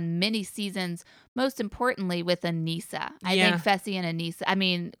gone on many seasons, most importantly with Anissa. I think Fessy and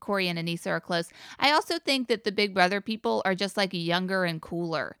Anissa, Corey and Anissa are close. I also think that the Big Brother people are just like younger and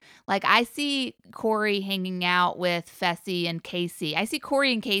cooler. Like I see Corey hanging out with Fessy and Casey. I see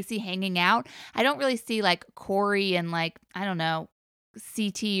Corey and Casey hanging out. I don't really see like Corey and like, I don't know,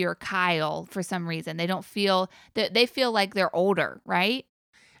 CT or Kyle for some reason. They don't feel that they feel like they're older, right?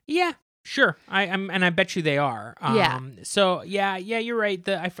 Yeah, sure. I bet you they are. So you're right.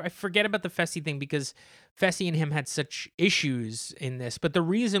 I forget about the Fessy thing because Fessy and him had such issues in this. But the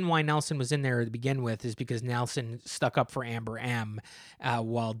reason why Nelson was in there to begin with is because Nelson stuck up for Amber M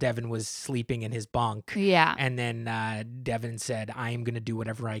while Devin was sleeping in his bunk. Yeah. And then Devin said, "I am going to do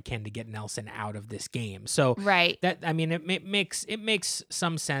whatever I can to get Nelson out of this game." So right. It makes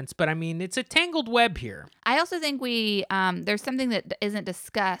some sense. But I mean, it's a tangled web here. I also think there's something that isn't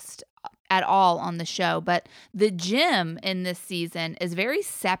discussed at all on the show, but the gym in this season is very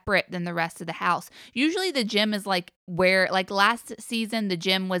separate than the rest of the house. Usually the gym is like where, like last season, the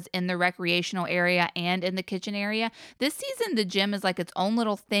gym was in the recreational area and in the kitchen area. This season, the gym is like its own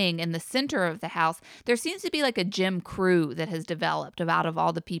little thing in the center of the house. There seems to be like a gym crew that has developed out of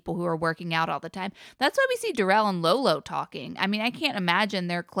all the people who are working out all the time. That's why we see Darrell and Lolo talking. I mean, I can't imagine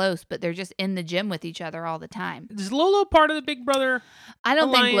they're close, but they're just in the gym with each other all the time. Is Lolo part of the Big Brother I don't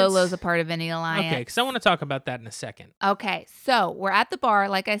alliance? think Lolo's a part of any alliance. Okay, because I want to talk about that in a second. Okay, so we're at the bar.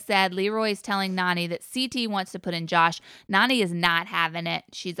 Like I said, Leroy's telling Nany that CT wants to put in Josh. Nany is not having it.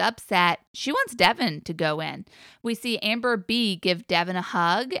 She's upset. She wants Devin to go in. We see Amber B give Devin a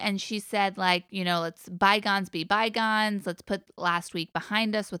hug, and she said, like, you know, let's bygones be bygones. Let's put last week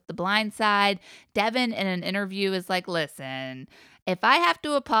behind us with the blind side. Devin, in an interview, is like, listen, if I have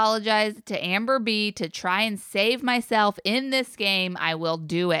to apologize to Amber B to try and save myself in this game, I will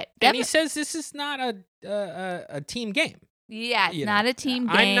do it. And he says this is not a team game. Yeah, it's not a team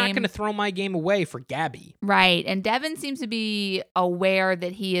game. I'm not going to throw my game away for Gabby. Right. And Devin seems to be aware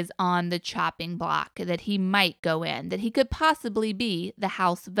that he is on the chopping block, that he might go in, that he could possibly be the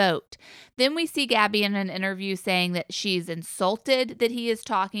House vote. Then we see Gabby in an interview saying that she's insulted that he is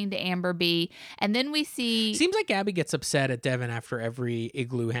talking to Amber B. And then we see... Seems like Gabby gets upset at Devin after every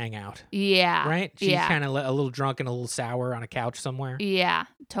Igloo hangout. Yeah. Right? She's kind of a little drunk and a little sour on a couch somewhere. Yeah,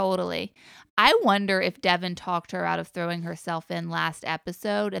 totally. I wonder if Devin talked her out of throwing herself in last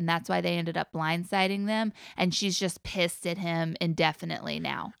episode, and that's why they ended up blindsiding them. And she's just pissed at him indefinitely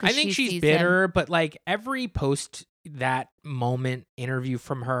now. I think she's bitter, but like every post that moment interview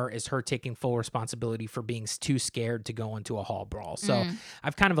from her is her taking full responsibility for being too scared to go into a hall brawl. So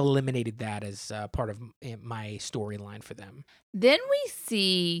I've kind of eliminated that as part of my storyline for them. Then we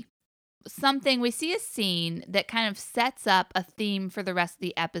see a scene that kind of sets up a theme for the rest of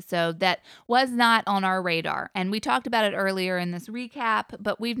the episode that was not on our radar. And we talked about it earlier in this recap,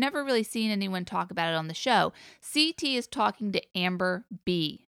 but we've never really seen anyone talk about it on the show. CT is talking to Amber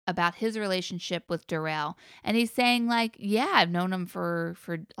B about his relationship with Darrell. And he's saying like, yeah, I've known him for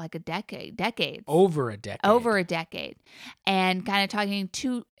like decades. Over a decade. And kind of talking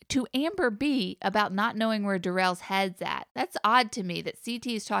to Amber B about not knowing where Darrell's head's at. That's odd to me that CT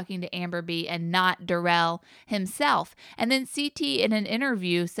is talking to Amber B and not Darrell himself. And then CT in an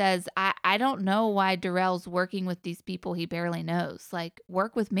interview says, I don't know why Darrell's working with these people he barely knows. Like,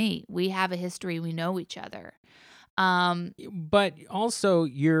 work with me. We have a history. We know each other. But also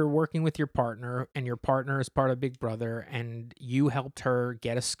you're working with your partner, and your partner is part of Big Brother, and you helped her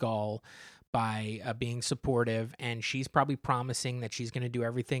get a skull by being supportive, and she's probably promising that she's going to do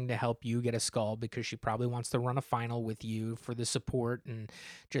everything to help you get a skull because she probably wants to run a final with you for the support, and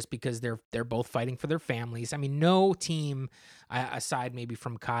just because they're both fighting for their families. I mean, no team aside maybe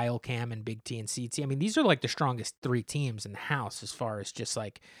from Kyle, Cam, and Big T and CT. I mean, these are like the strongest three teams in the house as far as just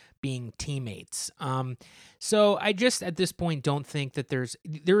like being teammates. So I just at this point don't think that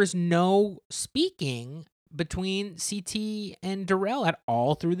there is no speaking between CT and Darrell at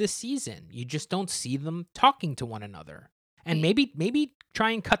all through this season. You just don't see them talking to one another. And maybe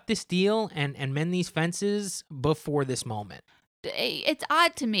try and cut this deal and mend these fences before this moment. It's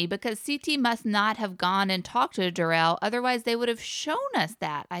odd to me because CT must not have gone and talked to Darrell. Otherwise, they would have shown us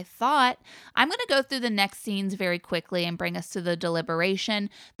that. I thought. I'm going to go through the next scenes very quickly and bring us to the deliberation.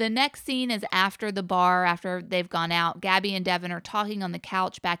 The next scene is after the bar, after they've gone out. Gabby and Devin are talking on the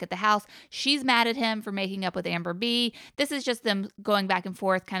couch back at the house. She's mad at him for making up with Amber B. This is just them going back and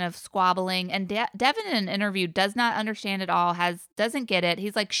forth, kind of squabbling. And Devin in an interview does not understand it all, doesn't get it.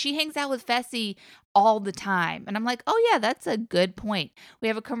 He's like, she hangs out with Fessy all the time. And I'm like, oh yeah, that's a good point. We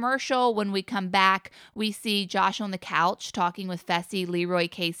have a commercial. When we come back, we see Josh on the couch talking with Fessy, Leroy,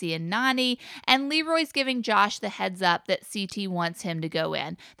 Casey, and Nany. And Leroy's giving Josh the heads up that CT wants him to go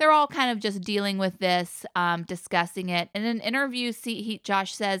in. They're all kind of just dealing with this, discussing it. In an interview,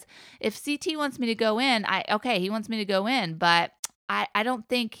 Josh says, if CT wants me to go in, he wants me to go in, but I don't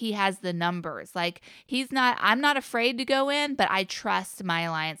think he has the numbers. Like, I'm not afraid to go in, but I trust my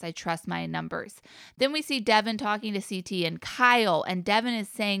alliance. I trust my numbers. Then we see Devin talking to CT and Kyle, and Devin is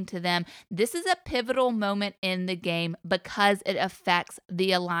saying to them, this is a pivotal moment in the game because it affects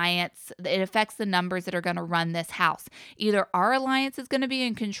the alliance. It affects the numbers that are going to run this house. Either our alliance is going to be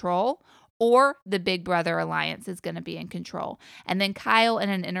in control, or the Big Brother Alliance is going to be in control. And then Kyle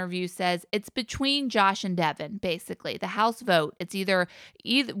in an interview says it's between Josh and Devin, basically. The House vote. It's either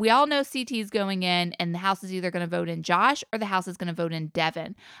we all know CT is going in, and the House is either going to vote in Josh or the House is going to vote in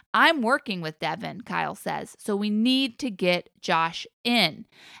Devin. I'm working with Devin, Kyle says, so we need to get Josh in.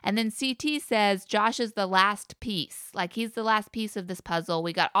 And then CT says Josh is the last piece. Like, he's the last piece of this puzzle.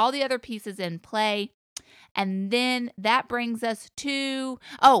 We got all the other pieces in play. And then that brings us to,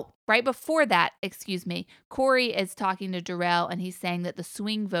 right before that, Corey is talking to Darrell, and he's saying that the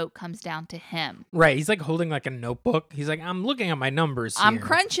swing vote comes down to him. Right. He's like holding like a notebook. He's like, I'm looking at my numbers here. I'm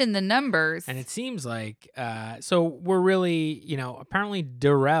crunching the numbers. And it seems like, so we're really, apparently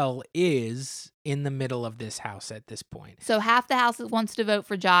Darrell is in the middle of this house at this point. So half the house that wants to vote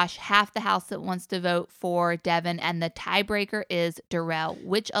for Josh, half the house that wants to vote for Devin, and the tiebreaker is Darrell.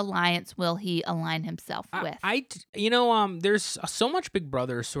 Which alliance will he align himself with? There's so much Big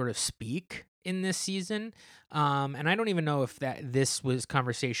Brother sort of speak in this season, and I don't even know if this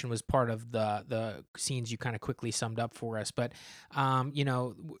conversation was part of the scenes you kind of quickly summed up for us. But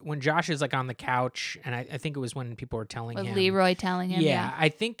when Josh is like on the couch, and I think it was when people were telling him, Leroy telling him, yeah. I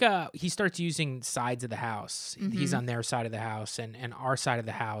think he starts using sides of the house. Mm-hmm. He's on their side of the house and our side of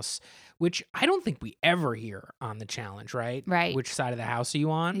the house, which I don't think we ever hear on the challenge, right? Right. Which side of the house are you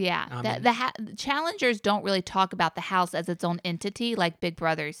on? Yeah. The challengers don't really talk about the house as its own entity like Big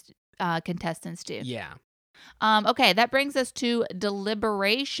Brother's contestants do. Yeah. Okay, that brings us to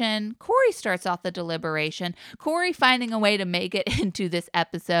deliberation. Corey starts off the deliberation. Corey finding a way to make it into this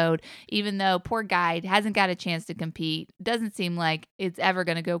episode, even though poor guy hasn't got a chance to compete. Doesn't seem like it's ever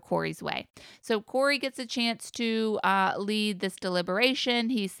going to go Corey's way. So Corey gets a chance to lead this deliberation.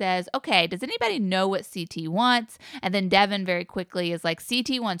 He says, okay, does anybody know what CT wants? And then Devin very quickly is like,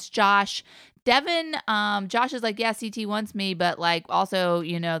 CT wants Josh. Devin, Josh is like, yeah, CT wants me, but like also,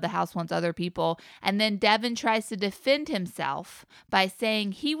 the house wants other people. And then Devin tries to defend himself by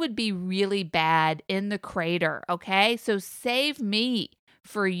saying he would be really bad in the crater. Okay, so save me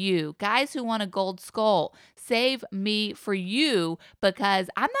for you. Guys who want a gold skull, save me for you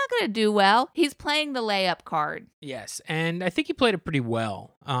because I'm not going to do well. He's playing the layup card. Yes, and I think he played it pretty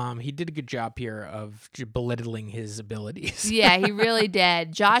well. He did a good job here of belittling his abilities. Yeah, he really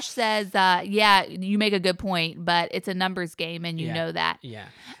did. Josh says, yeah, you make a good point, but it's a numbers game, and you know that. Yeah.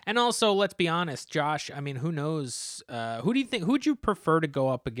 And also, let's be honest, Josh, I mean, who knows? Who would you prefer to go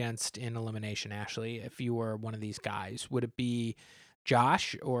up against in elimination, Ashley, if you were one of these guys? Would it be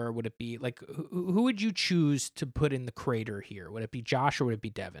Josh, or would it be like who would you choose to put in the crater here? Would it be Josh or would it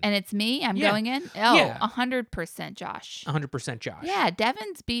be Devin? And it's me. I'm going in. Oh, yeah. 100% Josh. 100% Josh. Yeah,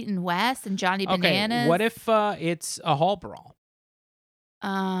 Devin's beaten Wes and Johnny Bananas. Okay, what if it's a hall brawl?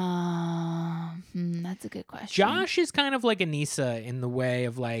 That's a good question. Josh is kind of like Anissa in the way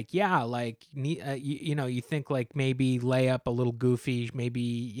of like, you think like maybe layup a little goofy,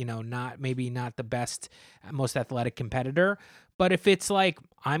 maybe not the best, most athletic competitor. But if it's like,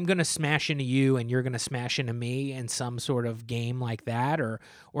 I'm going to smash into you and you're going to smash into me in some sort of game like that, or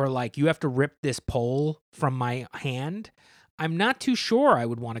like you have to rip this pole from my hand, I'm not too sure I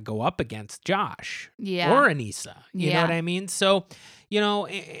would want to go up against Josh or Anissa. You know what I mean? So,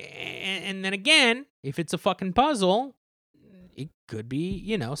 and then again, if it's a fucking puzzle, it Could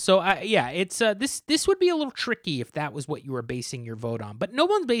be, So yeah, it's this would be a little tricky if that was what you were basing your vote on. But no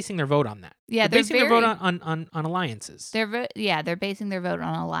one's basing their vote on that. Yeah, they're basing their vote very- on alliances. They're basing their vote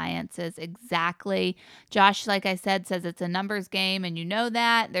on alliances. Exactly. Josh, like I said, says it's a numbers game, and you know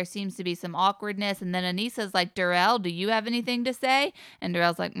that. There seems to be some awkwardness. And then Anissa's like, Darrell, do you have anything to say? And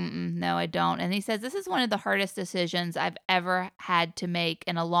Darrell's like, no, I don't. And he says, this is one of the hardest decisions I've ever had to make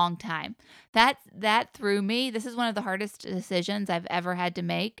in a long time. That threw me. This is one of the hardest decisions I've ever had to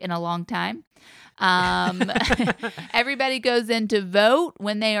make in a long time. Everybody goes in to vote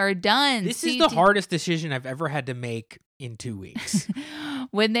when they are done. This is the hardest decision I've ever had to make in 2 weeks.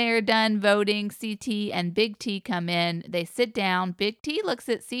 When they are done voting, CT and Big T come in. They sit down. Big T looks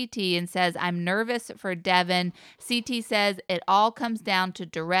at CT and says, I'm nervous for Devin. CT says, it all comes down to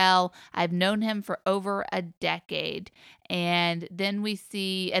Darrell. I've known him for over a decade. And then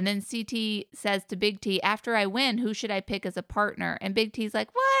CT says to Big T, after I win, who should I pick as a partner? And Big T's like,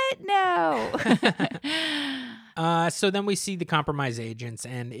 what? No. So then we see the compromise agents,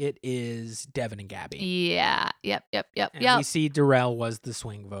 and it is Devin and Gabby. Yeah. Yep. And we see Darrell was the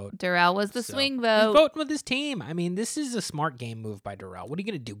swing vote. Darrell was the swing He's vote. voting with his team. I mean, this is a smart game move by Darrell. What are you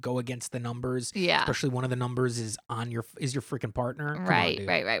going to do? Go against the numbers? Yeah. Especially one of the numbers is your freaking partner? Come on, Right. dude.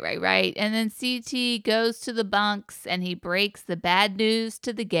 Right. And then CT goes to the bunks and he breaks the bad news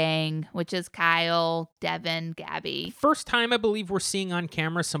to the gang, which is Kyle, Devin, Gabby. First time I believe we're seeing on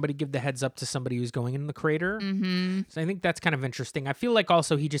camera somebody give the heads up to somebody who's going in the crater. Mm-hmm. So I think that's kind of interesting. I feel like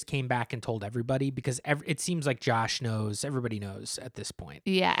also he just came back and told everybody because it seems like Josh knows. Everybody knows at this point.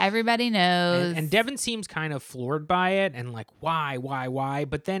 Yeah, everybody knows. And Devin seems kind of floored by it and like, why?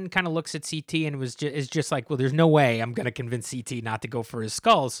 But then kind of looks at CT and is just like, well, there's no way I'm going to convince CT not to go for his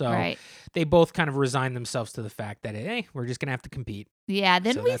skull. So they both kind of resign themselves to the fact that, hey, we're just going to have to compete. Yeah,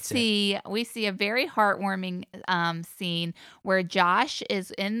 then So we see a very heartwarming scene where Josh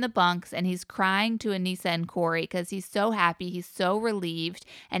is in the bunks and he's crying to Anissa and Corey because he's so happy, he's so relieved,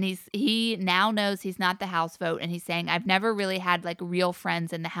 and he now knows he's not the house vote, and he's saying, I've never really had like real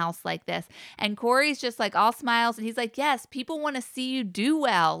friends in the house like this. And Corey's just like all smiles, and he's like, yes, people want to see you do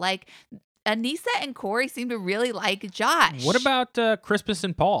well. Like Anissa and Corey seem to really like Josh. What about Crispus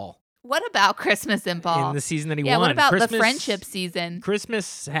and Paul? What about Christmas and Paul? In the season that he Yeah, won. what about Christmas, the friendship season?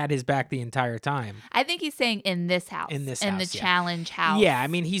 Christmas had his back the entire time. I think he's saying in this house. In this in house, the yeah. challenge house. Yeah, I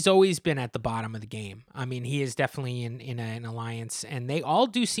mean, he's always been at the bottom of the game. I mean, he is definitely in an alliance, and they all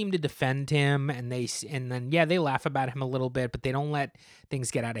do seem to defend him, and then they laugh about him a little bit, but they don't let things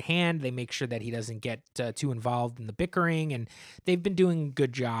get out of hand. They make sure that he doesn't get too involved in the bickering, and they've been doing a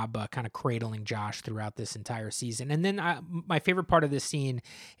good job kind of cradling Josh throughout this entire season. And then my favorite part of this scene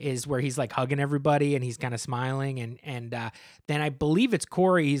is where he's like hugging everybody, and he's kind of smiling, and then I believe it's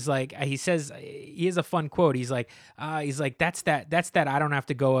Corey. He's like, he says, he has a fun quote. He's like, that's that I don't have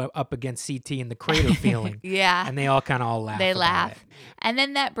to go up against CT in the crater feeling. Yeah. And they all kind of all laugh. They about laugh. it. And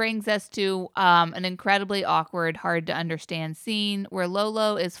then that brings us to an incredibly awkward, hard to understand scene where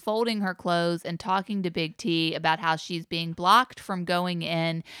Lolo is folding her clothes and talking to Big T about how she's being blocked from going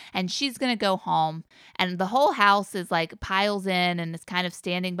in and she's going to go home. And the whole house is like piles in and is kind of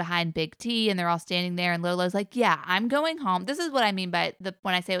standing behind Big T, and they're all standing there. And Lolo's like, yeah, I'm going home. This is what I mean by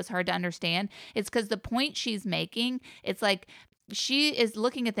when I say it was hard to understand. It's because the point she's making, it's like, she is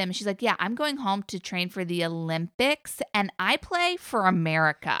looking at them and she's like, yeah, I'm going home to train for the Olympics and I play for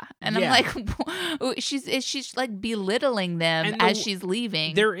America. And Yeah. I'm like, she's like belittling them And as she's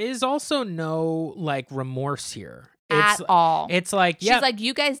leaving. There is also no like remorse here. At all. It's like, She's yeah, like,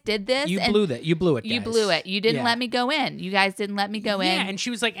 you guys did this. you and blew it. You blew it. You guys. blew it. You didn't Yeah. let me go in. You guys didn't let me go in. Yeah, and she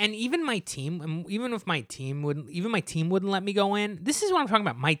was like, and even my team, even if my team wouldn't let me go in. This is what I'm talking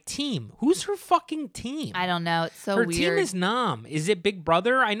about. My team. Who's her fucking team? I don't know. It's so Her weird. team is Nam. Is it Big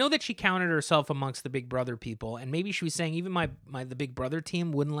Brother? I know that she counted herself amongst the Big Brother people, and maybe she was saying even the Big Brother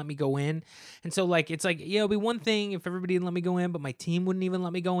team wouldn't let me go in. And so like it's like, yeah, it'll be one thing if everybody didn't let me go in, but my team wouldn't even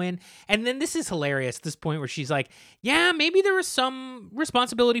let me go in. And then this is hilarious. This point where she's like, yeah, maybe there was some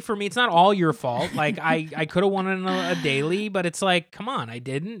responsibility for me. It's not all your fault. Like I could have won a daily, but it's like, come on, I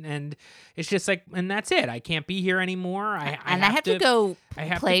didn't. And it's just like, and that's it. I can't be here anymore. I have to go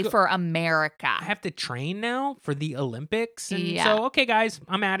play go- for America. I have to train now for the Olympics. And Yeah. so, okay, guys,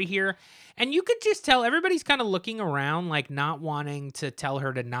 I'm out of here. And you could just tell everybody's kind of looking around, like not wanting to tell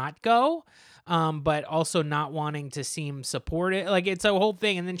her to not go, but also not wanting to seem supportive. Like it's a whole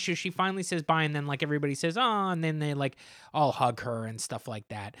thing. And then she finally says bye. And then like everybody says, oh, and then they like all hug her and stuff like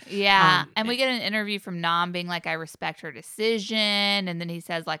that. Yeah. And we get an interview from Nam being like, I respect her decision. And then he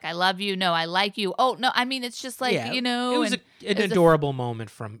says, like, I love you. No, I like you. Oh, no. I mean, it's just like, Yeah, you know. it was and an it was adorable moment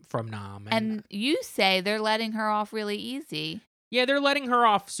from Nam. and you say they're letting her off really easy. Yeah, they're letting her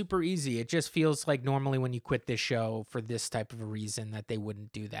off super easy. It just feels like normally when you quit this show for this type of a reason that they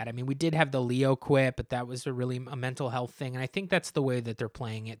wouldn't do that. I mean, we did have the Leo quit, but that was a mental health thing. And I think that's the way that they're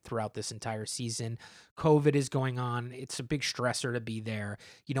playing it throughout this entire season. COVID is going on. It's a big stressor to be there.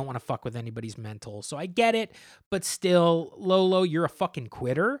 You don't want to fuck with anybody's mental. So I get it, but still, Lolo, you're a fucking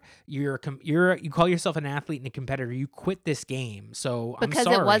quitter. You call yourself an athlete and a competitor. You quit this game. So Because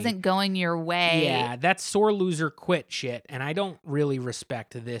I'm sorry. it wasn't going your way. Yeah, that's sore loser quit shit, and I don't really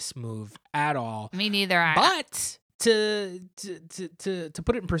respect this move at all. Me neither. But to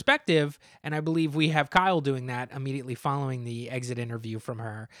put it in perspective, and I believe we have Kyle doing that immediately following the exit interview from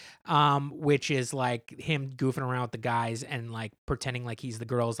her, which is like him goofing around with the guys and like pretending like he's the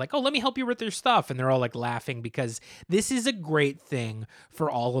girls, like, oh, let me help you with your stuff, and they're all like laughing because this is a great thing for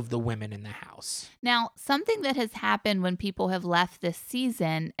all of the women in the house. Now, something that has happened when people have left this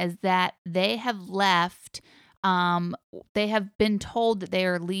season is that they have left. They have been told that they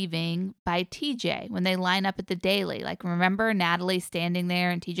are leaving by TJ when they line up at the daily. Like, remember Natalie standing there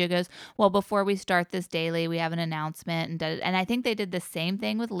and TJ goes, well, before we start this daily, we have an announcement. And I think they did the same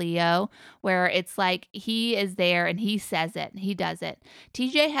thing with Leo, where it's like he is there and he says it and he does it.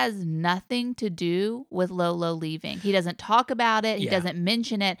 TJ has nothing to do with Lolo leaving. He doesn't talk about it. He doesn't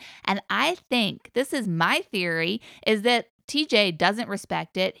mention it. And I think, this is my theory, is that TJ doesn't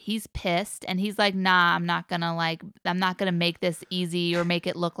respect it. He's pissed and he's like, nah, I'm not gonna make this easy or make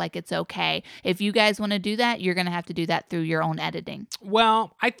it look like it's okay. If you guys want to do that, you're gonna have to do that through your own editing.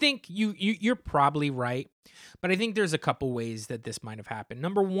 Well, I think you're probably right. But I think there's a couple ways that this might have happened.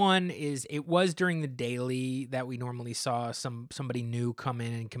 Number one is it was during the daily that we normally saw somebody new come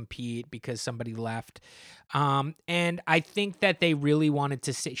in and compete because somebody left. And I think that they really wanted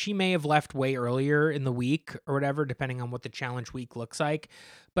to say, she may have left way earlier in the week or whatever, depending on what the challenge week looks like.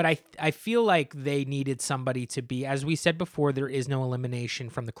 But I feel like they needed somebody to be, as we said before, there is no elimination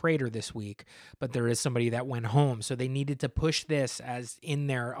from the crater this week, but there is somebody that went home. So they needed to push this as in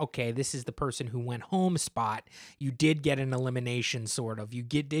there, okay, this is the person who went home spot. You did get an elimination, sort of. You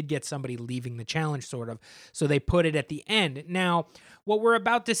did get somebody leaving the challenge, sort of. So they put it at the end. Now, what we're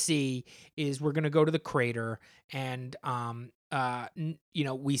about to see is we're going to go to the crater and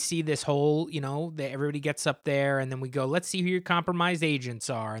we see this whole, that everybody gets up there and then we go, let's see who your compromised agents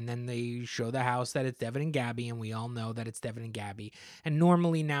are. And then they show the house that it's Devin and Gabby, and we all know that it's Devin and Gabby. And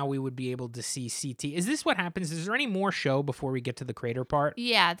normally now we would be able to see CT. Is this what happens? Is there any more show before we get to the crater part?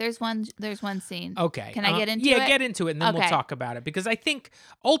 Yeah, there's one scene. Okay. Can I get into it? Yeah, get into it and then we'll talk about it. Because I think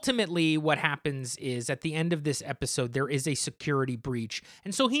ultimately what happens is at the end of this episode, there is a security breach.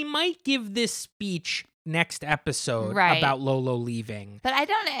 And so he might give this speech next episode about Lolo leaving. But I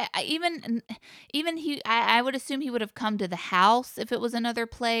don't even I would assume he would have come to the house if it was another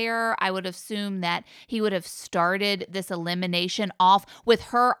player. I would assume that he would have started this elimination off with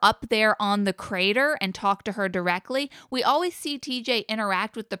her up there on the crater and talked to her directly. We always see TJ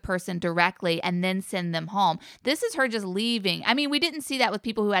interact with the person directly and then send them home. This is her just leaving. I mean, we didn't see that with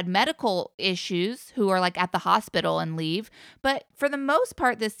people who had medical issues who are like at the hospital and leave. But for the most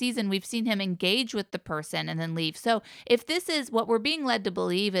part this season, we've seen him engage with the person and then leave. So if this is what we're being led to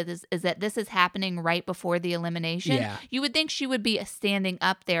believe is that this is happening right before the elimination, you would think she would be standing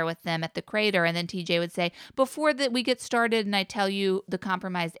up there with them at the crater, and then TJ would say, before that we get started and I tell you the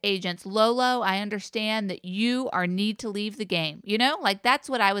compromised agents, Lolo, I understand that you need to leave the game. Like that's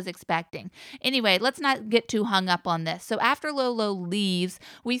what I was expecting. Anyway, let's not get too hung up on this. So after Lolo leaves,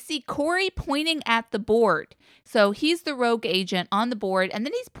 we see Corey pointing at the board. So he's the rogue agent on the board, and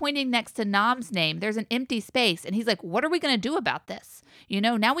then he's pointing next to Nam's name. There's an empty space, and he's like, what are we going to do about this?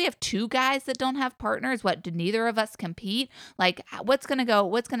 Now we have two guys that don't have partners. What, did neither of us compete? Like, what's going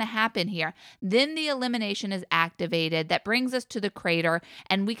to happen here? Then the elimination is activated. That brings us to the crater,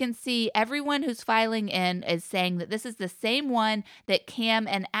 and we can see everyone who's filing in is saying that this is the same one that Cam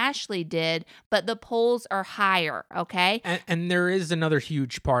and Ashley did, but the polls are higher, okay? And there is another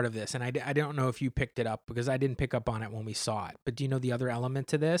huge part of this, and I don't know if you picked it up because I didn't pick up on it when we saw it, but do you know the other element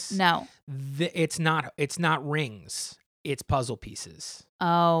to this? No. It's not rings. It's puzzle pieces.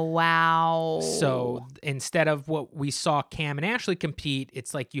 Oh, wow. So instead of what we saw Cam and Ashley compete,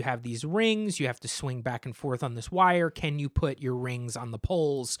 it's like you have these rings. You have to swing back and forth on this wire. Can you put your rings on the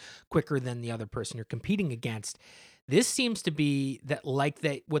poles quicker than the other person you're competing against? This seems to be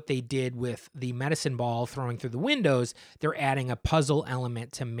what they did with the medicine ball throwing through the windows. They're adding a puzzle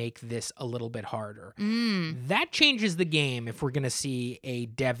element to make this a little bit harder. That changes the game if we're going to see a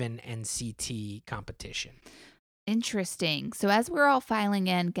Devin and CT competition. Interesting. So as we're all filing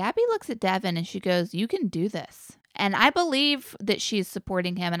in, Gabby looks at Devin and she goes, you can do this. And I believe that she's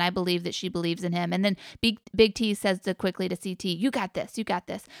supporting him, and I believe that she believes in him. And then Big T says quickly to CT, "You got this, you got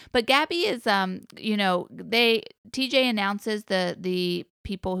this." But Gabby is, TJ announces the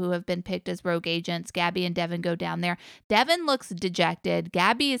people who have been picked as rogue agents. Gabby and Devin go down there. Devin looks dejected.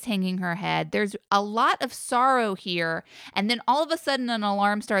 Gabby is hanging her head. There's a lot of sorrow here. And then all of a sudden, an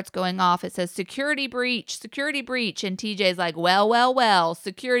alarm starts going off. It says security breach, security breach. And TJ's like, well,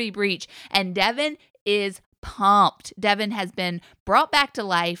 security breach. And Devin is pumped. Devin has been brought back to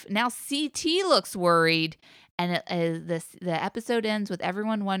life. Now CT looks worried. And the episode ends with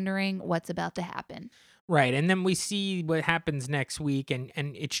everyone wondering what's about to happen. Right, and then we see what happens next week, and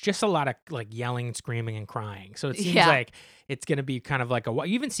it's just a lot of like yelling, screaming, and crying. So it seems like it's going to be kind of like you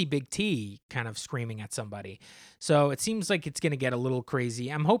even see Big T kind of screaming at somebody. So it seems like it's going to get a little crazy.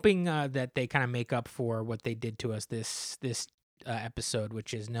 I'm hoping that they kind of make up for what they did to us this episode,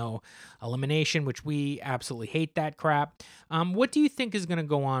 which is no elimination, which we absolutely hate that crap. What do you think is going to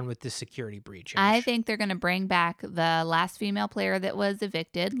go on with this security breach, Ash? I think they're going to bring back the last female player that was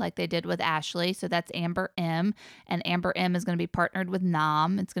evicted, like they did with Ashley. So that's Amber M. And Amber M is going to be partnered with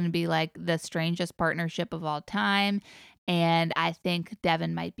Nam. It's going to be like the strangest partnership of all time. And I think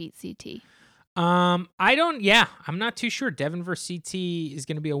Devin might beat CT. I'm not too sure. Devin versus CT is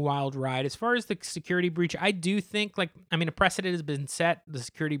going to be a wild ride. As far as the security breach, I do think a precedent has been set. The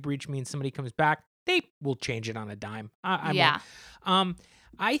security breach means somebody comes back. They will change it on a dime. I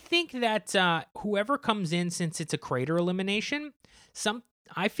think that whoever comes in, since it's a crater elimination,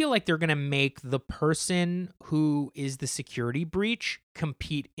 I feel like they're going to make the person who is the security breach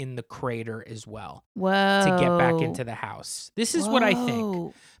compete in the crater as well. Whoa. To get back into the house. This is what I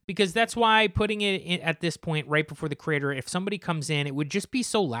think. Because that's why putting it in at this point, right before the crater, if somebody comes in, it would just be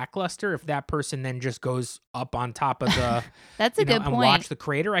so lackluster if that person then just goes up on top of the that's a good point. And watch the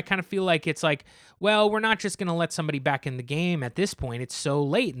crater. I kind of feel like it's like, well, we're not just going to let somebody back in the game at this point. It's so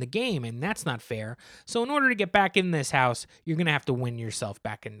late in the game, and that's not fair. So in order to get back in this house, you're going to have to win yourself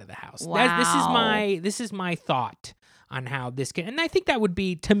back into the house. Wow. This is my thought on how this can, and I think that would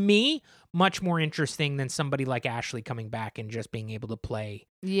be, to me, much more interesting than somebody like Ashley coming back and just being able to play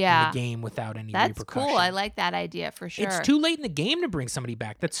in the game without any repercussion. That's cool. I like that idea for sure. It's too late in the game to bring somebody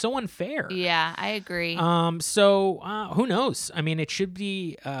back. That's so unfair. Yeah, I agree. So who knows? I mean, it should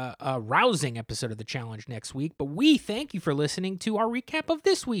be a rousing episode of the challenge next week, but we thank you for listening to our recap of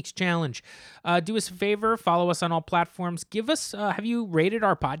this week's challenge. Do us a favor, follow us on all platforms. Give us, have you rated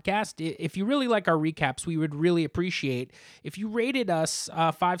our podcast? If you really like our recaps, we would really appreciate if you rated us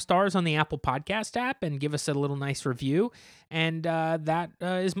 5 stars on the Apple Podcast app and give us a little nice review. And that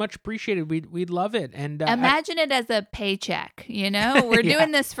is much appreciated. We'd love it. And imagine it as a paycheck. We're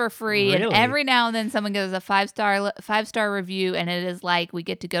doing this for free, really? And every now and then someone gives a 5-star review, and it is like we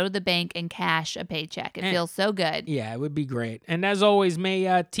get to go to the bank and cash a paycheck. It feels so good. Yeah, it would be great. And as always, may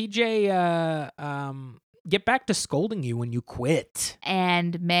TJ get back to scolding you when you quit.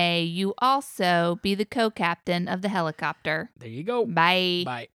 And may you also be the co-captain of the helicopter. There you go. Bye.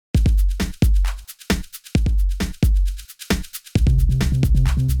 Bye.